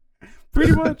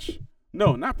 pretty much.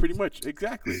 No, not pretty much.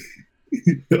 Exactly.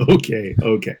 Okay.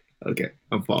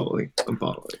 I'm following.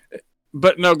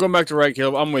 But no, going back to right,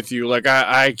 Caleb, I'm with you. Like,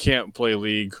 I can't play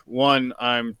League. One,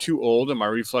 I'm too old and my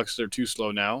reflexes are too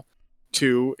slow now.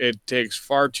 Two, it takes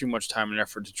far too much time and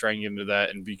effort to try and get into that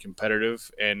and be competitive.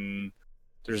 And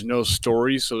there's no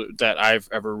story so that I've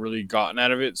ever really gotten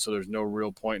out of it. So there's no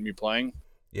real point in me playing.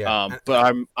 Yeah.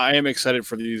 But I am excited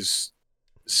for these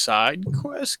side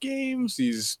quest games,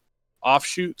 these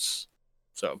offshoots.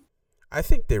 So I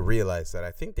think they realize that.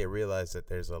 I think they realize that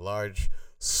there's a large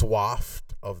swath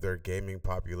of their gaming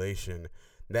population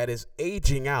that is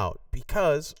aging out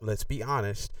because, let's be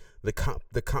honest,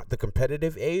 the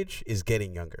competitive age is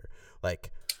getting younger.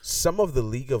 Like, some of the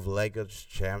League of Legends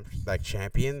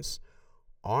champions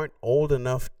aren't old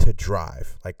enough to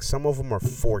drive. Like, some of them are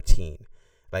 14.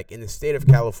 Like, in the state of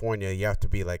California, you have to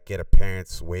be like get a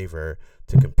parent's waiver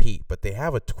to compete, but they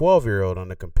have a 12-year-old on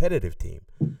the competitive team.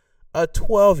 A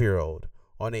 12-year-old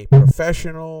on a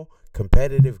professional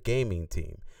competitive gaming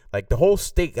team. Like, the whole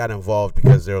state got involved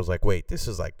because there was like, wait, this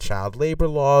is like child labor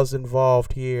laws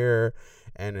involved here.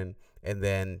 And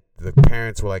then the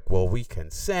parents were like, well, we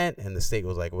consent. And the state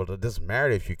was like, well, it doesn't matter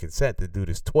if you consent. The dude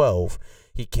is 12.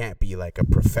 He can't be like a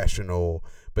professional.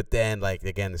 But then, like,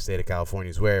 again, the state of California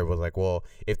is where it was like, well,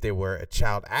 if they were a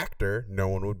child actor, no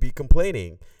one would be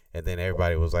complaining. And then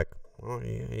everybody was like, well,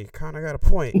 yeah, you kind of got a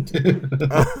point.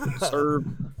 Sir.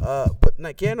 But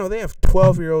like, yeah, no, they have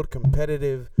 12-year-old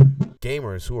competitive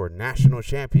gamers who are national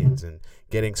champions and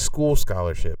getting school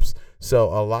scholarships. So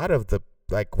a lot of the,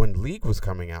 like, when League was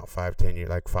coming out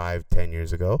 5-10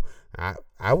 years ago,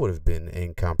 I would have been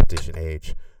in competition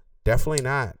age. Definitely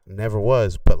not, never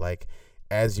was. But like,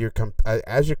 as your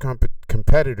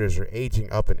competitors are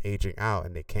aging up and aging out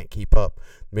and they can't keep up,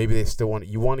 maybe they still want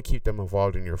to keep them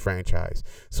involved in your franchise.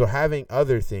 So having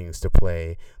other things to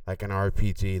play, like an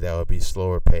RPG that would be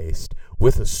slower paced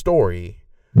with a story,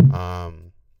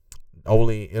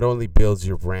 only builds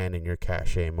your brand and your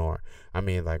cachet more. I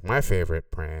mean, like, my favorite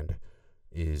brand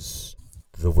is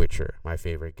The Witcher. My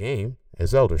favorite game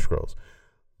is Elder Scrolls.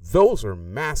 Those are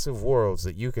massive worlds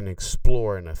that you can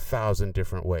explore in 1,000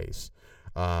 different ways.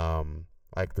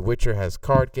 Like, The Witcher has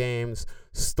card games,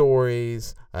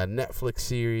 stories, a Netflix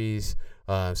series.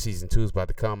 Season 2 is about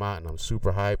to come out, and I'm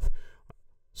super hyped.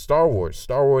 Star Wars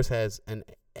has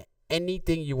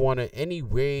anything you want to, any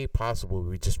way possible.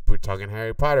 We're talking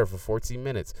Harry Potter for 14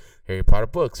 minutes. Harry Potter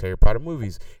books, Harry Potter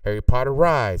movies, Harry Potter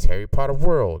rides, Harry Potter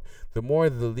world. The more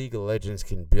the League of Legends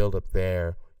can build up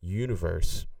their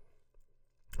universe,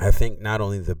 I think not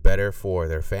only the better for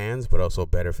their fans, but also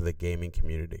better for the gaming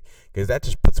community, because that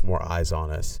just puts more eyes on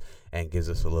us and gives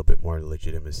us a little bit more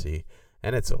legitimacy,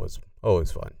 and it's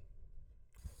always fun.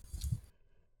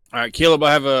 All right, Caleb,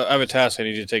 I have a task I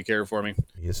need you to take care of for me.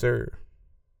 Yes, sir.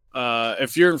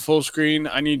 If you're in full screen,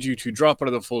 I need you to drop out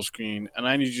of the full screen, and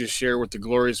I need you to share with the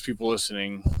glorious people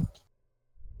listening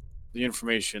the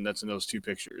information that's in those two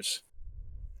pictures.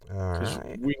 All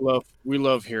right. We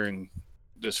love hearing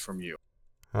this from you.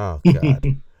 Oh,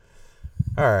 God.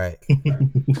 All right.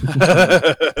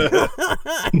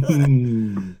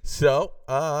 So,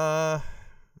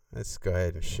 let's go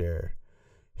ahead and share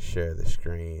the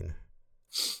screen.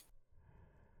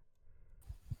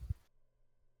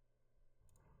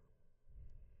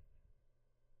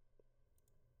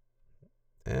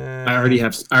 I already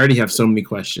have so many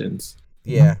questions.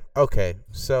 Yeah. Okay.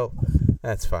 So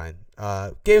that's fine.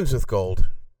 Games with Gold,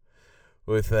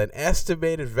 with an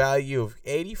estimated value of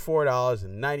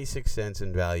 $84.96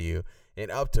 in value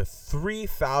and up to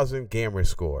 3,000 gamer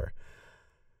score.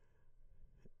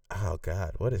 Oh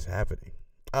God, what is happening?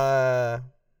 Origami?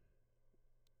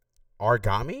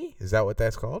 Is that what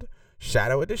that's called?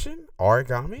 Shadow Edition?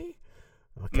 Origami?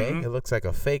 Okay, It looks like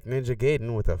a fake Ninja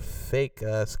Gaiden with a fake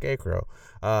Scarecrow.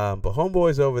 But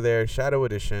Homeboy's over there, Shadow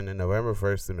Edition, in November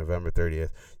 1st to November 30th.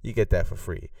 You get that for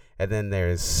free. And then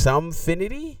there's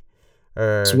Sumfinity?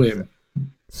 Swim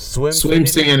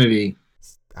Sanity.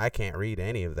 I can't read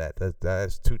any of that.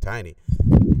 That's too tiny.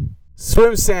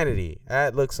 Swim Sanity.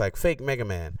 That looks like fake Mega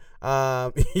Man.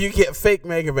 You get fake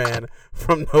Mega Man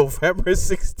from November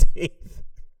 16th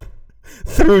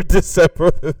through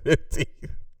December the 15th.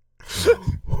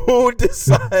 Who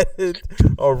decided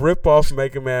a rip-off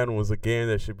Mega Man was a game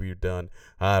that should be done?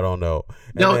 I don't know.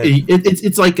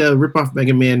 It's like a rip-off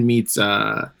Mega Man meets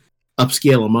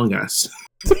upscale Among Us.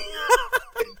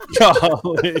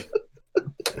 Golly.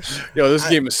 Yo, this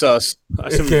game is sus. I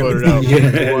should It vote it out.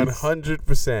 Yes.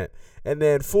 100%. And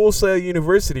then Full Sail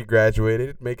University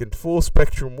graduated, making Full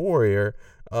Spectrum Warrior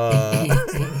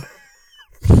available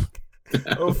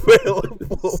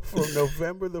from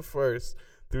November the 1st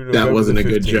through November That wasn't the a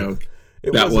good 15th. joke.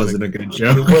 It That wasn't a good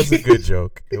joke. It was a good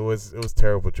joke. It was a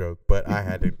terrible joke, but I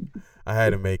had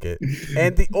to make it.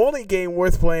 And the only game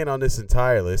worth playing on this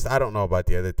entire list, I don't know about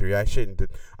the other three. I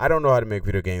don't know how to make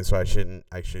video games, so I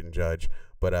shouldn't judge.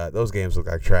 But those games look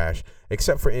like trash,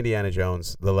 except for Indiana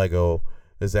Jones, the Lego.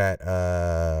 Is that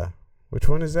which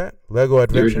one is that? Lego The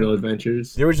Adventure. original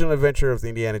adventures. The original adventure of the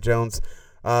Indiana Jones.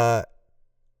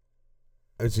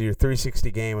 It's your 360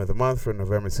 game of the month from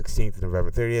November 16th to November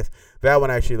 30th. That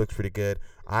one actually looks pretty good.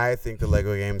 I think the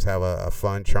Lego games have a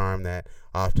fun charm that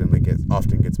often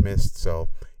gets missed. So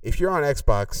if you're on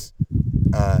Xbox,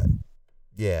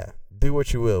 do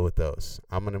what you will with those.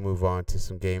 I'm gonna move on to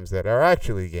some games that are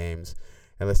actually games,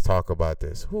 and let's talk about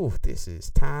this. Whew, this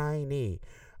is tiny.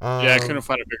 Yeah, I couldn't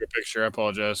find a bigger picture. I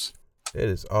apologize. It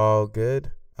is all good.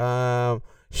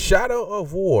 Shadow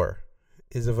of War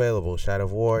is available. Shadow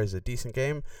of War is a decent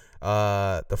game.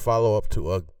 The follow-up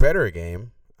to a better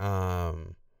game,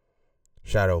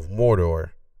 Shadow of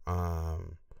Mordor.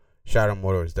 Shadow of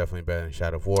Mordor is definitely better than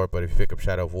Shadow of War, but if you pick up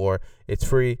Shadow of War, it's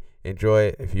free. Enjoy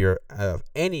it. If you're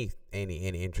any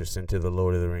interest into the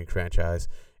Lord of the Rings franchise,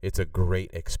 it's a great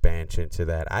expansion to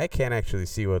that. I can't actually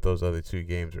see what those other two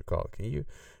games are called. Can you?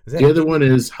 Is that The other one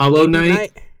is Hollow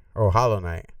Knight. or Hollow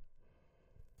Knight?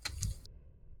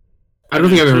 I don't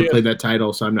think I've ever played that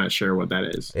title, so I'm not sure what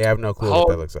that is. Yeah, I have no clue what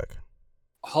that looks like.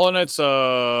 Hollow Knight's a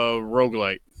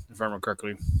roguelite, if I remember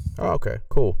correctly. Oh, okay,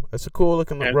 cool. It's a cool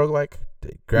looking roguelike.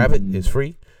 Grab it. It's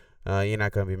free. You're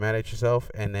not gonna be mad at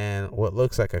yourself. And then what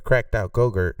looks like a cracked out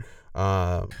Go-Gurt.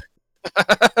 Bug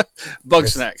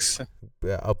Snacks.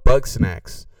 A Bug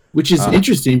Snacks. Which is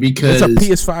interesting because it's a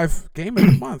PS5 game of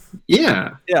the month.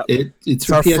 Yeah. Yeah. It's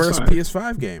our PS5. first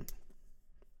PS5 game.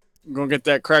 I'm gonna get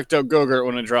that cracked out Go-Gurt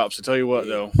when it drops. I tell you what,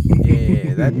 though.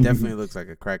 Yeah, that definitely looks like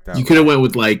a cracked out. You could have went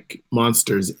with like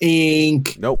Monsters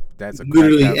Inc. Nope, that's a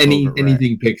literally cracked out Go-Gurt,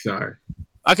 anything Pixar.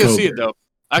 I can see Go-Gurt. it though.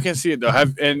 I can see it though.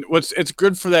 It's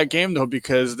good for that game though,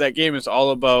 because that game is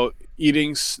all about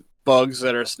eating bugs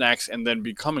that are snacks and then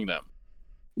becoming them.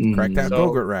 Cracked out So,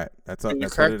 Go-Gurt rat. That's what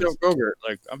Cracked it is. out Go-Gurt.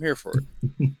 Like, I'm here for it.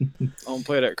 I'll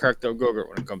play that cracked out Go-Gurt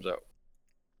when it comes out.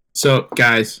 So,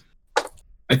 guys,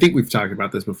 I think we've talked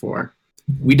about this before.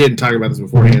 We didn't talk about this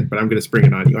beforehand, but I'm going to spring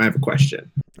it on you. I have a question.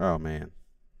 Oh man.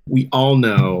 We all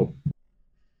know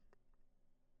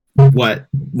what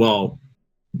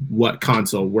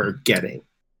console we're getting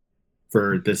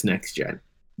for this next gen.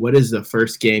 What is the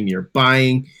first game you're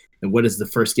buying, and what is the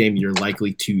first game you're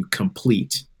likely to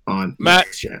complete on Matt,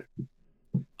 next gen?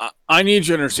 I need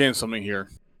you to understand something here.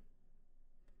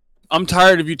 I'm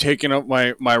tired of you taking up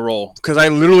my role, because I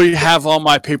literally have on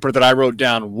my paper that I wrote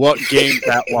down what game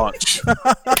at launch.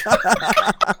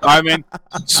 I mean,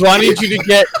 so I need you to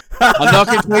get. I'm not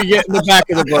going to get in the back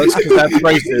of the bus because that's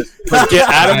racist. But get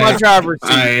out of my driver's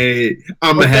seat.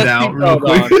 I'm gonna head out real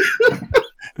quick.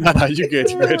 No, you good.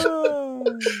 You're good.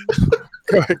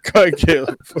 Go ahead,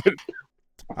 Caleb.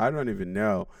 I don't even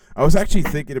know. I was actually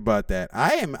thinking about that.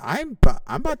 I'm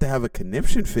about to have a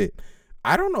conniption fit.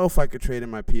 I don't know if I could trade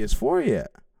in my PS4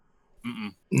 yet.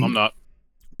 I'm not.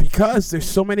 Because there's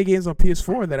so many games on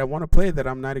PS4 that I want to play that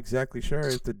I'm not exactly sure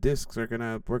if the discs are going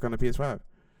to work on the PS5.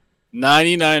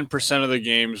 99% of the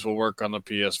games will work on the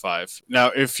PS5. Now,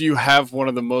 if you have one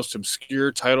of the most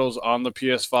obscure titles on the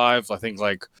PS5, I think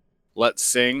like Let's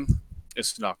Sing,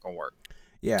 it's not going to work.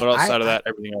 Yeah, but outside of that,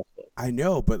 everything else will. I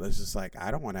know, but it's just like I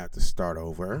don't want to have to start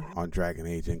over on Dragon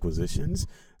Age Inquisitions.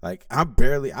 Like I'm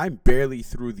barely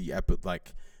through the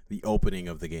opening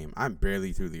of the game. I'm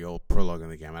barely through the old prologue of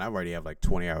the game, and I already have like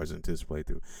 20 hours into this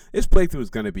playthrough. This playthrough is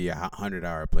going to be a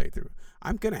 100-hour playthrough.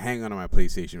 I'm going to hang on to my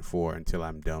PlayStation 4 until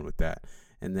I'm done with that.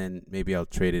 And then maybe I'll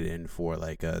trade it in for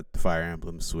like a Fire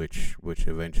Emblem Switch, which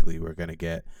eventually we're going to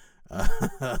get.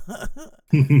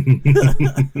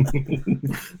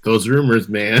 Those rumors,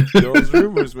 man.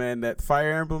 That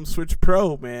Fire Emblem Switch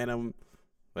Pro, man.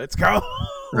 Let's go.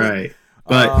 Right.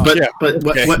 But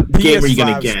what game are you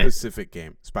going to get? Specific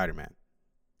game. Spider-Man.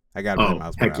 I got to play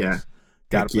Miles Morales. Yeah.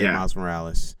 Got to play Miles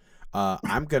Morales.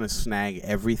 I'm going to snag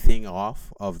everything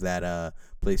off of that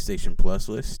PlayStation Plus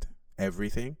list.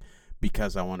 Everything.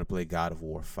 Because I want to play God of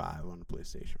War 5 on the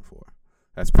PlayStation 4.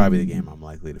 That's probably the game I'm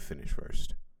likely to finish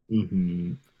first.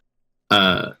 Mm-hmm.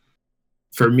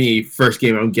 For me, first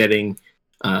game I'm getting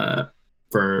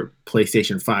for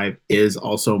PlayStation 5 is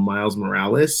also Miles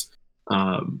Morales.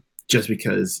 Just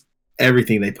because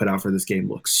everything they put out for this game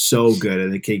looks so good,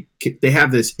 and they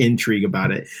have this intrigue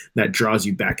about it that draws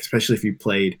you back, especially if you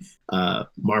played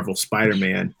Marvel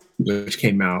Spider-Man, which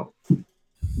came out.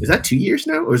 Is that 2 years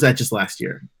now, or is that just last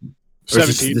year?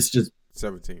 17. This just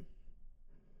 17.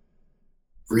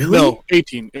 really? No,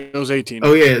 18. It was 18.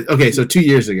 Oh yeah. Okay, so 2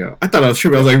 years ago. I thought I was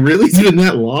tripping. I was like, really? It's been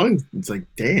that long? It's like,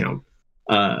 damn.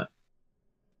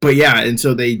 But yeah, and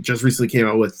so they just recently came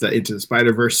out with the Into the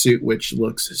Spider-Verse suit, which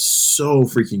looks so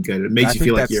freaking good. It makes you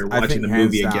feel like you're watching the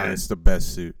movie again. It's the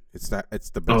best suit. It's the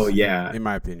best. Oh suit, yeah, in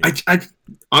my opinion. I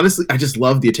honestly, I just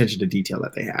love the attention to detail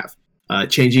that they have.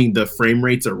 Changing the frame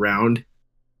rates around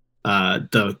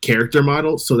the character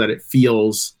model so that it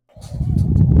feels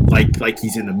like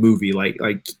he's in the movie, like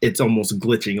it's almost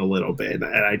glitching a little bit,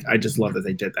 and I just love that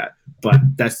they did that. But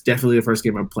that's definitely the first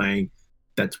game I'm playing.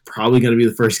 That's probably going to be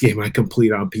the first game I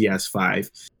complete on PS5.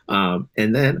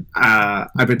 And then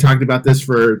I've been talking about this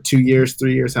for 2 years,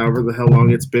 3 years, however the hell long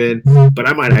it's been. But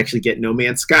I might actually get No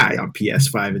Man's Sky on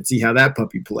PS5 and see how that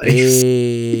puppy plays.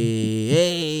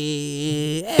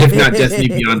 If not, Destiny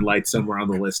Beyond Light somewhere on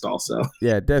the list also.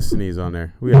 Yeah, Destiny's on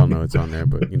there. We all know it's on there,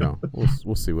 but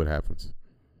we'll see what happens.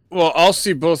 Well, I'll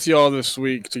see both y'all this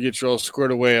week to get you all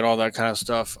squared away and all that kind of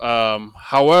stuff.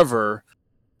 However,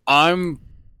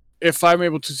 if I'm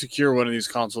able to secure one of these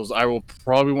consoles, I will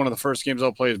probably one of the first games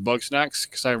I'll play is Bugsnax,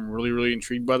 because I'm really, really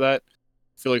intrigued by that.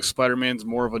 I feel like Spider-Man's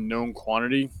more of a known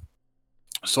quantity,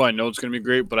 so I know it's going to be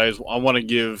great, but I want to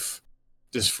give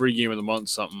this free game of the month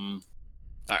something.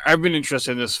 I've been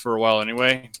interested in this for a while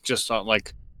anyway, just on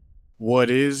like, what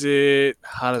is it?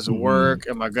 How does it work?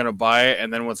 Am I going to buy it?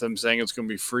 And then with them saying it's going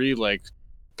to be free, like,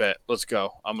 bet, let's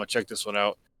go. I'm going to check this one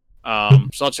out.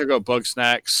 So I'll check out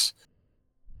Bugsnax.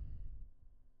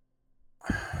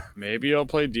 Maybe I'll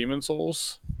play Demon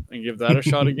Souls and give that a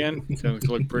shot again because it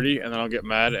look pretty, and then I'll get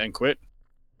mad and quit.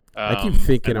 I keep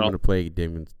thinking I'm going to play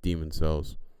Demon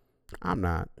Souls. I'm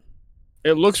not.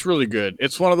 It looks really good.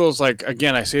 It's one of those, like,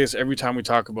 again, I say this every time we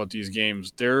talk about these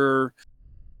games.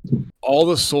 All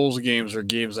the Souls games are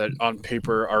games that on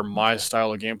paper are my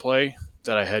style of gameplay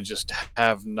that I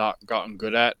have not gotten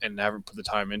good at and haven't put the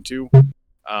time into.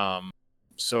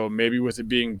 So maybe with it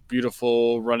being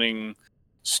beautiful, running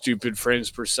stupid frames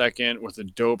per second with a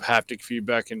dope haptic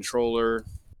feedback controller,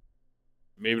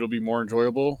 maybe it'll be more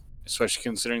enjoyable, especially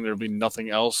considering there'll be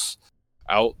nothing else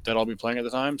out that I'll be playing at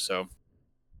the time. So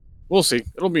we'll see.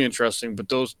 It'll be interesting, but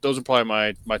those are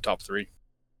probably my top three.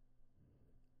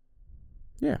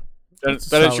 Yeah.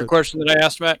 That is your question that I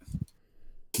asked, Matt?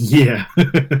 Yeah.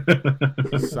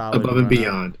 Above and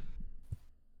beyond.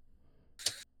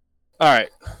 All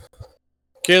right.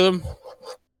 Caleb,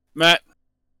 Matt,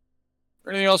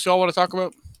 anything else y'all want to talk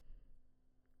about?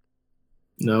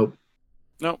 Nope.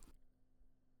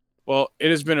 Well, it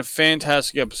has been a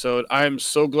fantastic episode. I am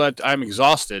so glad. I'm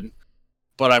exhausted,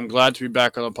 but I'm glad to be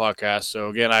back on the podcast. So,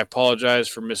 again, I apologize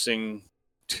for missing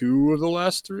 2 of the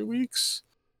last 3 weeks.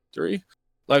 3?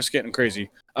 Life's getting crazy.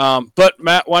 But,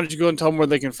 Matt, why don't you go and tell them where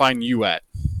they can find you at?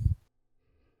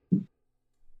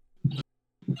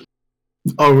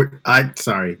 Oh,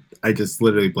 sorry. I just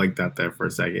literally blanked out there for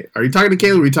a second. Are you talking to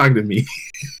Caleb or are you talking to me?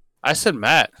 I said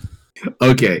Matt.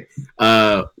 Okay.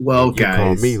 Well, you guys.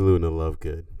 call me Luna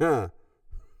Lovegood. Huh.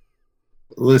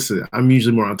 Listen, I'm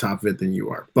usually more on top of it than you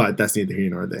are, but that's neither here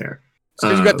nor there.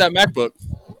 Because you got that MacBook.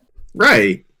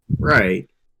 Right.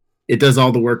 It does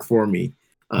all the work for me.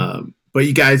 But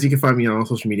you guys, you can find me on all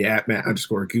social media at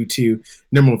Matt_Gutu,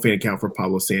 number 1 fan account for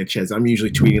Pablo Sanchez. I'm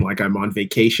usually tweeting like I'm on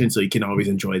vacation, so you can always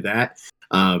enjoy that.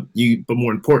 But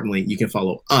more importantly, you can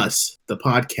follow us, the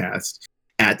podcast,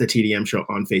 at the TDM Show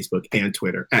on Facebook and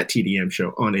Twitter, at TDM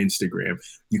Show on Instagram.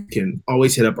 You can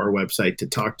always hit up our website to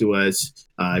talk to us,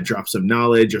 drop some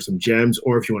knowledge or some gems,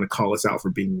 or if you want to call us out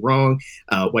for being wrong,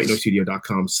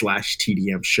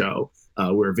 whitenoisestudio.com/TDM Show.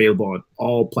 We're available on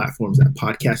all platforms that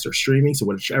podcasts are streaming. So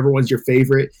whichever one's your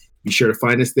favorite, be sure to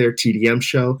find us there, TDM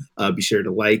Show. Be sure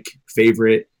to like,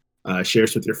 favorite, share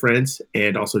us with your friends,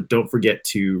 and also don't forget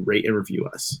to rate and review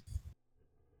us.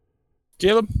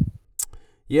 Caleb?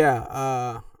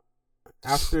 Yeah,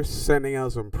 after sending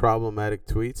out some problematic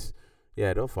tweets,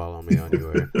 yeah, don't follow me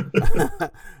anywhere.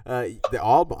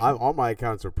 All my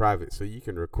accounts are private, so you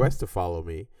can request to follow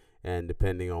me, and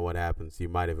depending on what happens, you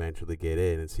might eventually get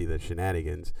in and see the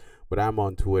shenanigans. But I'm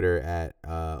on Twitter at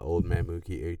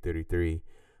oldmanmookie833.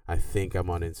 I think I'm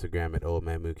on Instagram at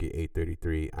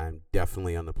oldmanmookie833. I'm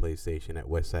definitely on the PlayStation at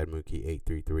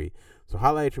westsidemookie833. So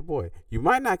holla at your boy. You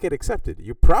might not get accepted.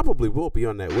 You probably will be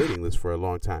on that waiting list for a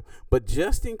long time. But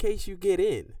just in case you get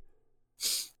in,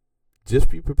 just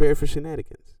be prepared for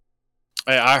shenanigans.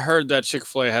 I heard that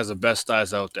Chick-fil-A has the best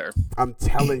thighs out there. I'm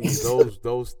telling you,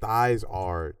 those thighs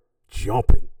are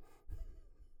jumping.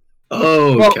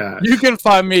 Oh, Well, gosh. you can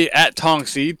find me at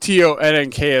Tonksy,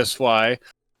 TONNKSY,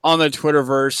 on the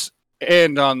Twitterverse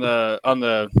and on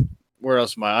the where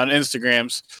else am I? On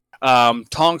Instagrams.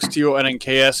 Tonks,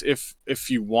 TONNKS, if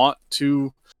you want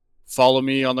to follow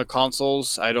me on the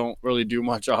consoles. I don't really do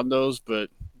much on those, but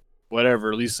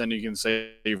whatever. At least then you can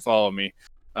say you follow me.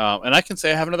 And I can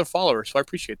say I have another follower, so I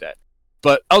appreciate that.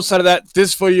 But outside of that,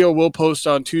 this video will post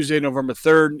on Tuesday, November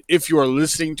 3rd. If you are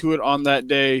listening to it on that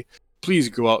day, please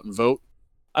go out and vote.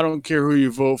 I don't care who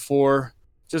you vote for.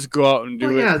 Just go out and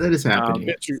do it. Yeah, that is happening.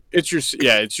 It's your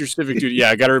civic duty. Yeah,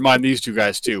 I got to remind these two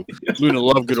guys too. Luna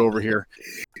Lovegood over here.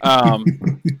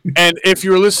 And if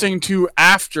you're listening to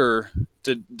after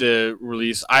the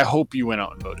release, I hope you went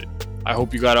out and voted. I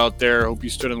hope you got out there. I hope you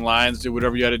stood in lines, did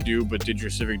whatever you had to do, but did your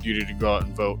civic duty to go out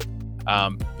and vote.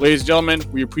 Ladies and gentlemen,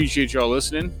 we appreciate y'all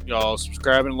listening, y'all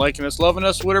subscribing, liking us, loving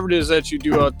us, whatever it is that you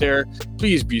do out there.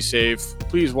 Please be safe.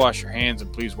 Please wash your hands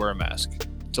and please wear a mask.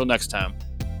 Until next time.